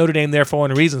only want Notre Dame there for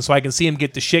one reason, so I can see him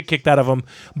get the shit kicked out of them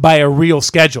by a real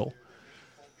schedule.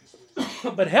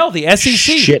 But hell, the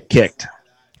SEC shit kicked.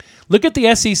 Look at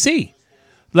the SEC.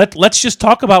 Let's just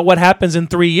talk about what happens in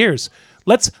 3 years.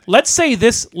 Let's say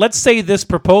this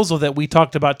proposal that we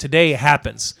talked about today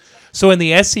happens. So in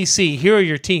the SEC, here are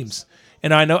your teams.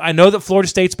 And I know that Florida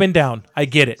State's been down. I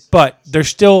get it. But they're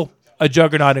still a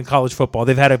juggernaut in college football.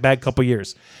 They've had a bad couple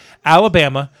years.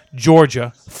 Alabama,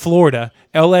 Georgia, Florida,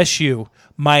 LSU,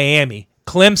 Miami,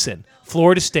 Clemson,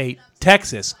 Florida State,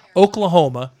 Texas,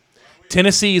 Oklahoma,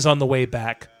 Tennessee is on the way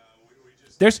back.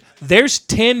 There's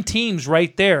 10 teams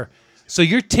right there. So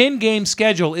your 10-game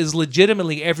schedule is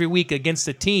legitimately every week against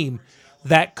a team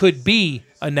that could be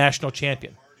a national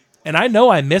champion. And I know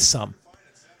I missed some.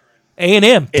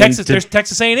 A&M, Texas. There's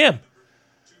Texas A&M.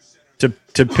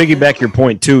 To piggyback your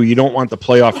point too, you don't want the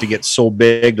playoff to get so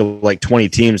big to like 20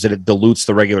 teams that it dilutes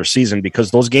the regular season,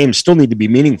 because those games still need to be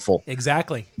meaningful.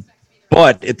 Exactly.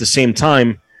 But at the same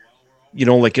time,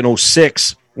 like in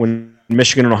 2006 when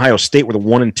Michigan and Ohio State were the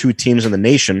 1 and 2 teams in the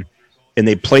nation, and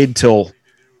they played till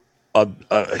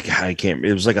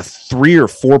it was like a 3 or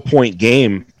 4 point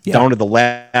game down to the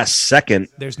last second.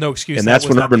 There's no excuse. And that's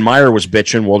when Urban Meyer was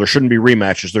bitching, well, there shouldn't be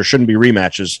rematches. There shouldn't be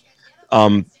rematches.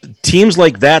 Teams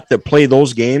like that play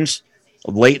those games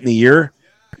late in the year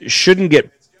shouldn't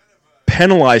get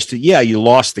penalized. You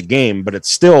lost the game, but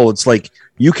it's like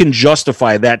you can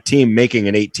justify that team making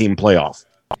an 8-team playoff.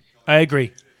 I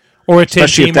agree. Or a 10-team,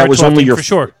 especially if that or was only your for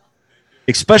sure.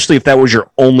 especially if that was your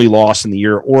only loss in the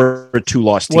year or a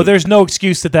 2-loss team. Well, there's no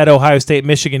excuse that Ohio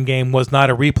State-Michigan game was not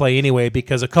a replay anyway,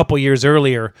 because a couple years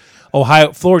earlier,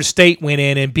 Florida State went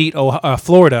in and beat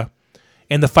Florida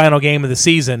in the final game of the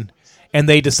season, and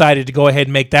they decided to go ahead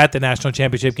and make that the national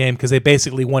championship game because they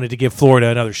basically wanted to give Florida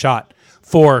another shot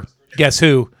for, guess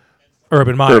who?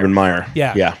 Urban Meyer.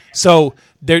 Yeah. So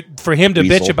for him to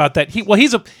bitch about that,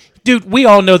 he's a dude. We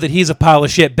all know that he's a pile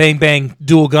of shit. Bang bang,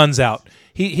 dual guns out.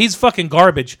 He's fucking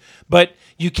garbage. But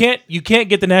you can't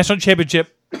get the national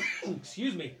championship.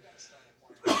 Excuse me.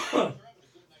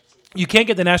 You can't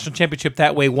get the national championship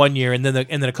that way one year, and then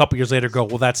a couple years later go,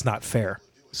 well, that's not fair.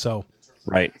 So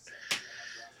right.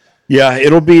 Yeah,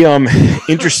 it'll be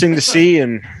interesting to see,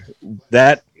 and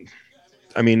that.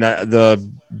 I mean, the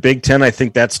Big Ten, I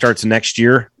think that starts next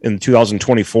year in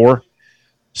 2024.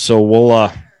 So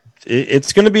we'll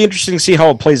it's going to be interesting to see how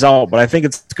it plays out, but I think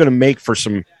it's going to make for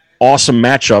some awesome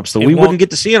matchups that we wouldn't get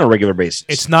to see on a regular basis.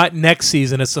 It's not next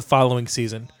season, it's the following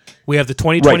season. We have the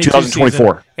 2022 2024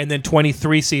 season, and then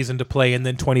 23 season to play, and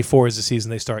then 24 is the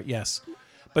season they start, yes.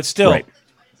 But still,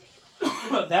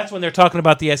 that's when they're talking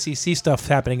about the SEC stuff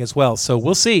happening as well. So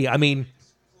we'll see. I mean,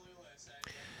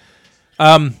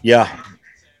 yeah.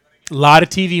 A lot of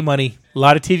TV money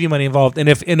involved. And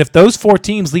if those 4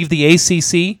 teams leave the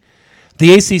ACC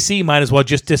might as well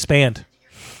just disband.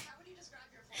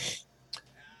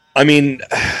 I mean,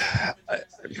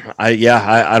 I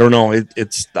don't know.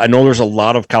 It's I know there's a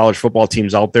lot of college football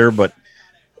teams out there, but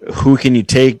who can you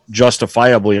take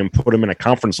justifiably and put them in a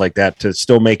conference like that to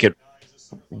still make it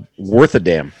worth a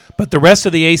damn? But the rest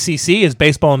of the ACC is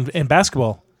baseball and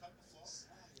basketball.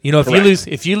 You know,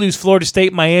 if you lose Florida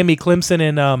State, Miami,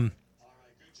 Clemson,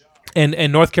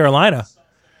 and North Carolina,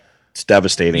 it's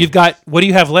devastating. You've got, what do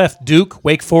you have left? Duke,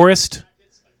 Wake Forest,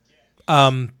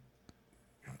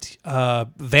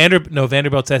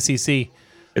 Vanderbilt's SEC.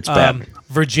 It's bad.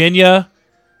 Virginia,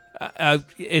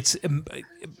 it's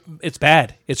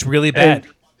bad. It's really bad.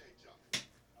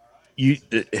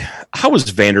 How is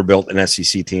Vanderbilt an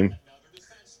SEC team?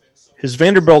 Has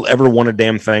Vanderbilt ever won a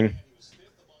damn thing?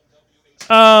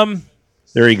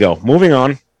 There you go. Moving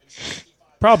on.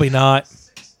 Probably not.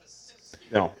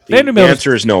 No. The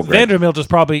answer is no, Greg. Vanderbilt's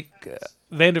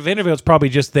probably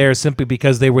just there simply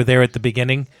because they were there at the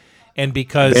beginning, and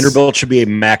because Vanderbilt should be a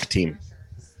MAC team.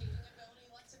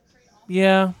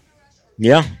 Yeah.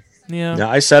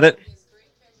 I said it.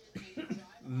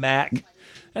 MAC.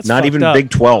 That's not even up. Big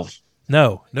 12.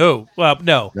 No. Well,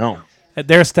 no.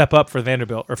 They're a step up for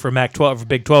Vanderbilt or for MAC 12 or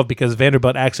Big 12 because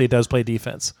Vanderbilt actually does play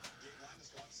defense.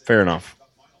 Fair enough.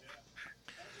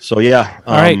 So, yeah.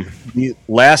 All right. The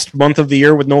last month of the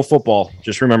year with no football.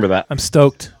 Just remember that. I'm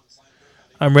stoked.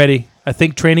 I'm ready. I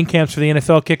think training camps for the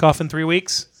NFL kick off in 3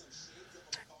 weeks.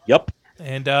 Yep.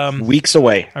 And weeks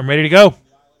away. I'm ready to go.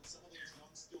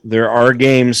 There are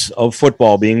games of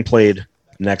football being played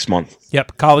next month.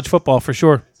 Yep. College football for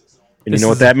sure. And you know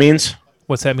what that means?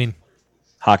 What's that mean?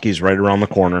 Hockey's right around the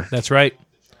corner. That's right.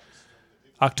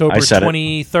 October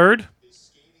 23rd,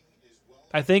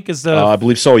 I think, is the I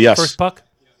believe so, yes. First puck.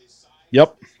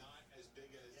 Yep.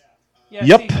 Yeah,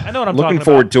 yep. See, I know what I'm looking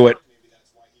forward to it.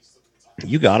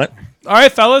 You got it. All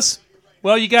right, fellas.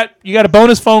 Well, you got a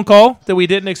bonus phone call that we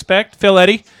didn't expect, Phil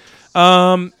Eddy.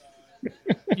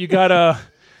 You got a.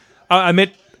 I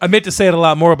meant to say it a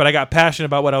lot more, but I got passionate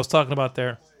about what I was talking about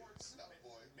there.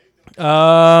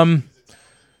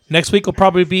 Next week will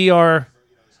probably be our.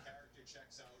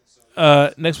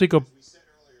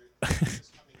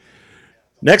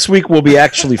 Next week will be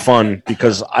actually fun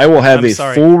because I will have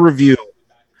full review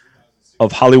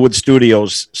of Hollywood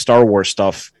Studios Star Wars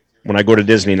stuff when I go to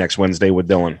Disney next Wednesday with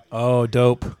Dylan. Oh,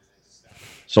 dope.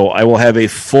 So I will have a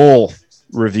full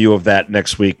review of that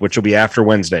next week, which will be after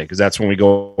Wednesday because that's when we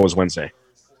go as Wednesday.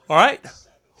 All right.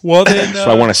 Well, then. So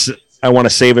I want to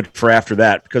save it for after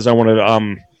that because I want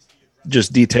to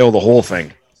just detail the whole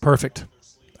thing. Perfect.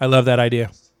 I love that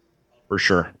idea. For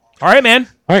sure. All right, man.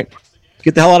 All right.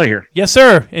 Get the hell out of here. Yes,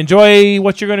 sir. Enjoy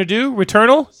what you're going to do,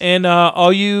 Returnal. And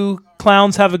all you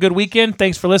clowns have a good weekend.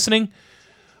 Thanks for listening.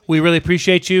 We really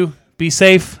appreciate you. Be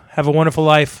safe. Have a wonderful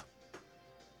life.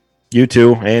 You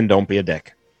too. And don't be a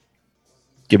dick.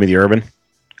 Give me the Urban.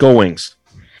 Go Wings.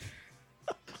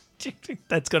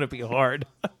 That's going to be hard.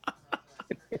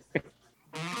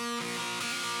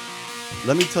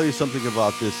 Let me tell you something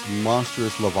about this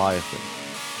monstrous Leviathan.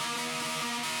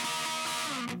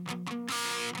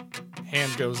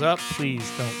 Hand goes up.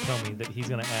 Please don't tell me that he's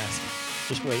going to ask.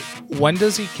 Just wait. When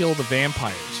does he kill the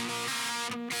vampires?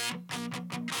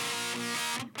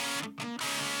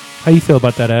 How you feel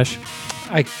about that, Ash?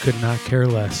 I could not care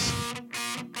less.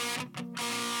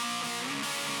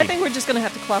 I think we're just going to going to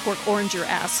have to Clockwork Orange your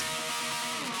ass.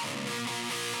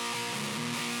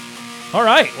 All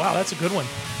right. Wow, that's a good one.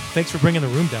 Thanks for bringing the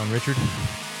room down, Richard.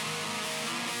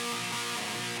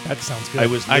 That sounds good.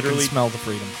 I can smell the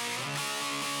freedom.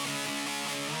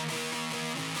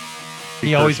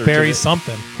 He always buries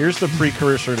something. Here's the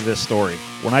precursor to this story.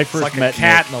 When I first It's like met a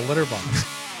cat Nick, in a litter box.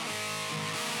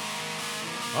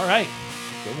 All right.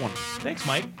 good one. Thanks,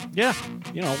 Mike. Yeah,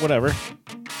 whatever.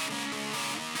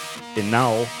 And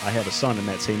now I have a son in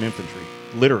that same infantry,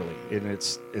 literally, and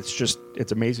it's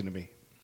amazing to me.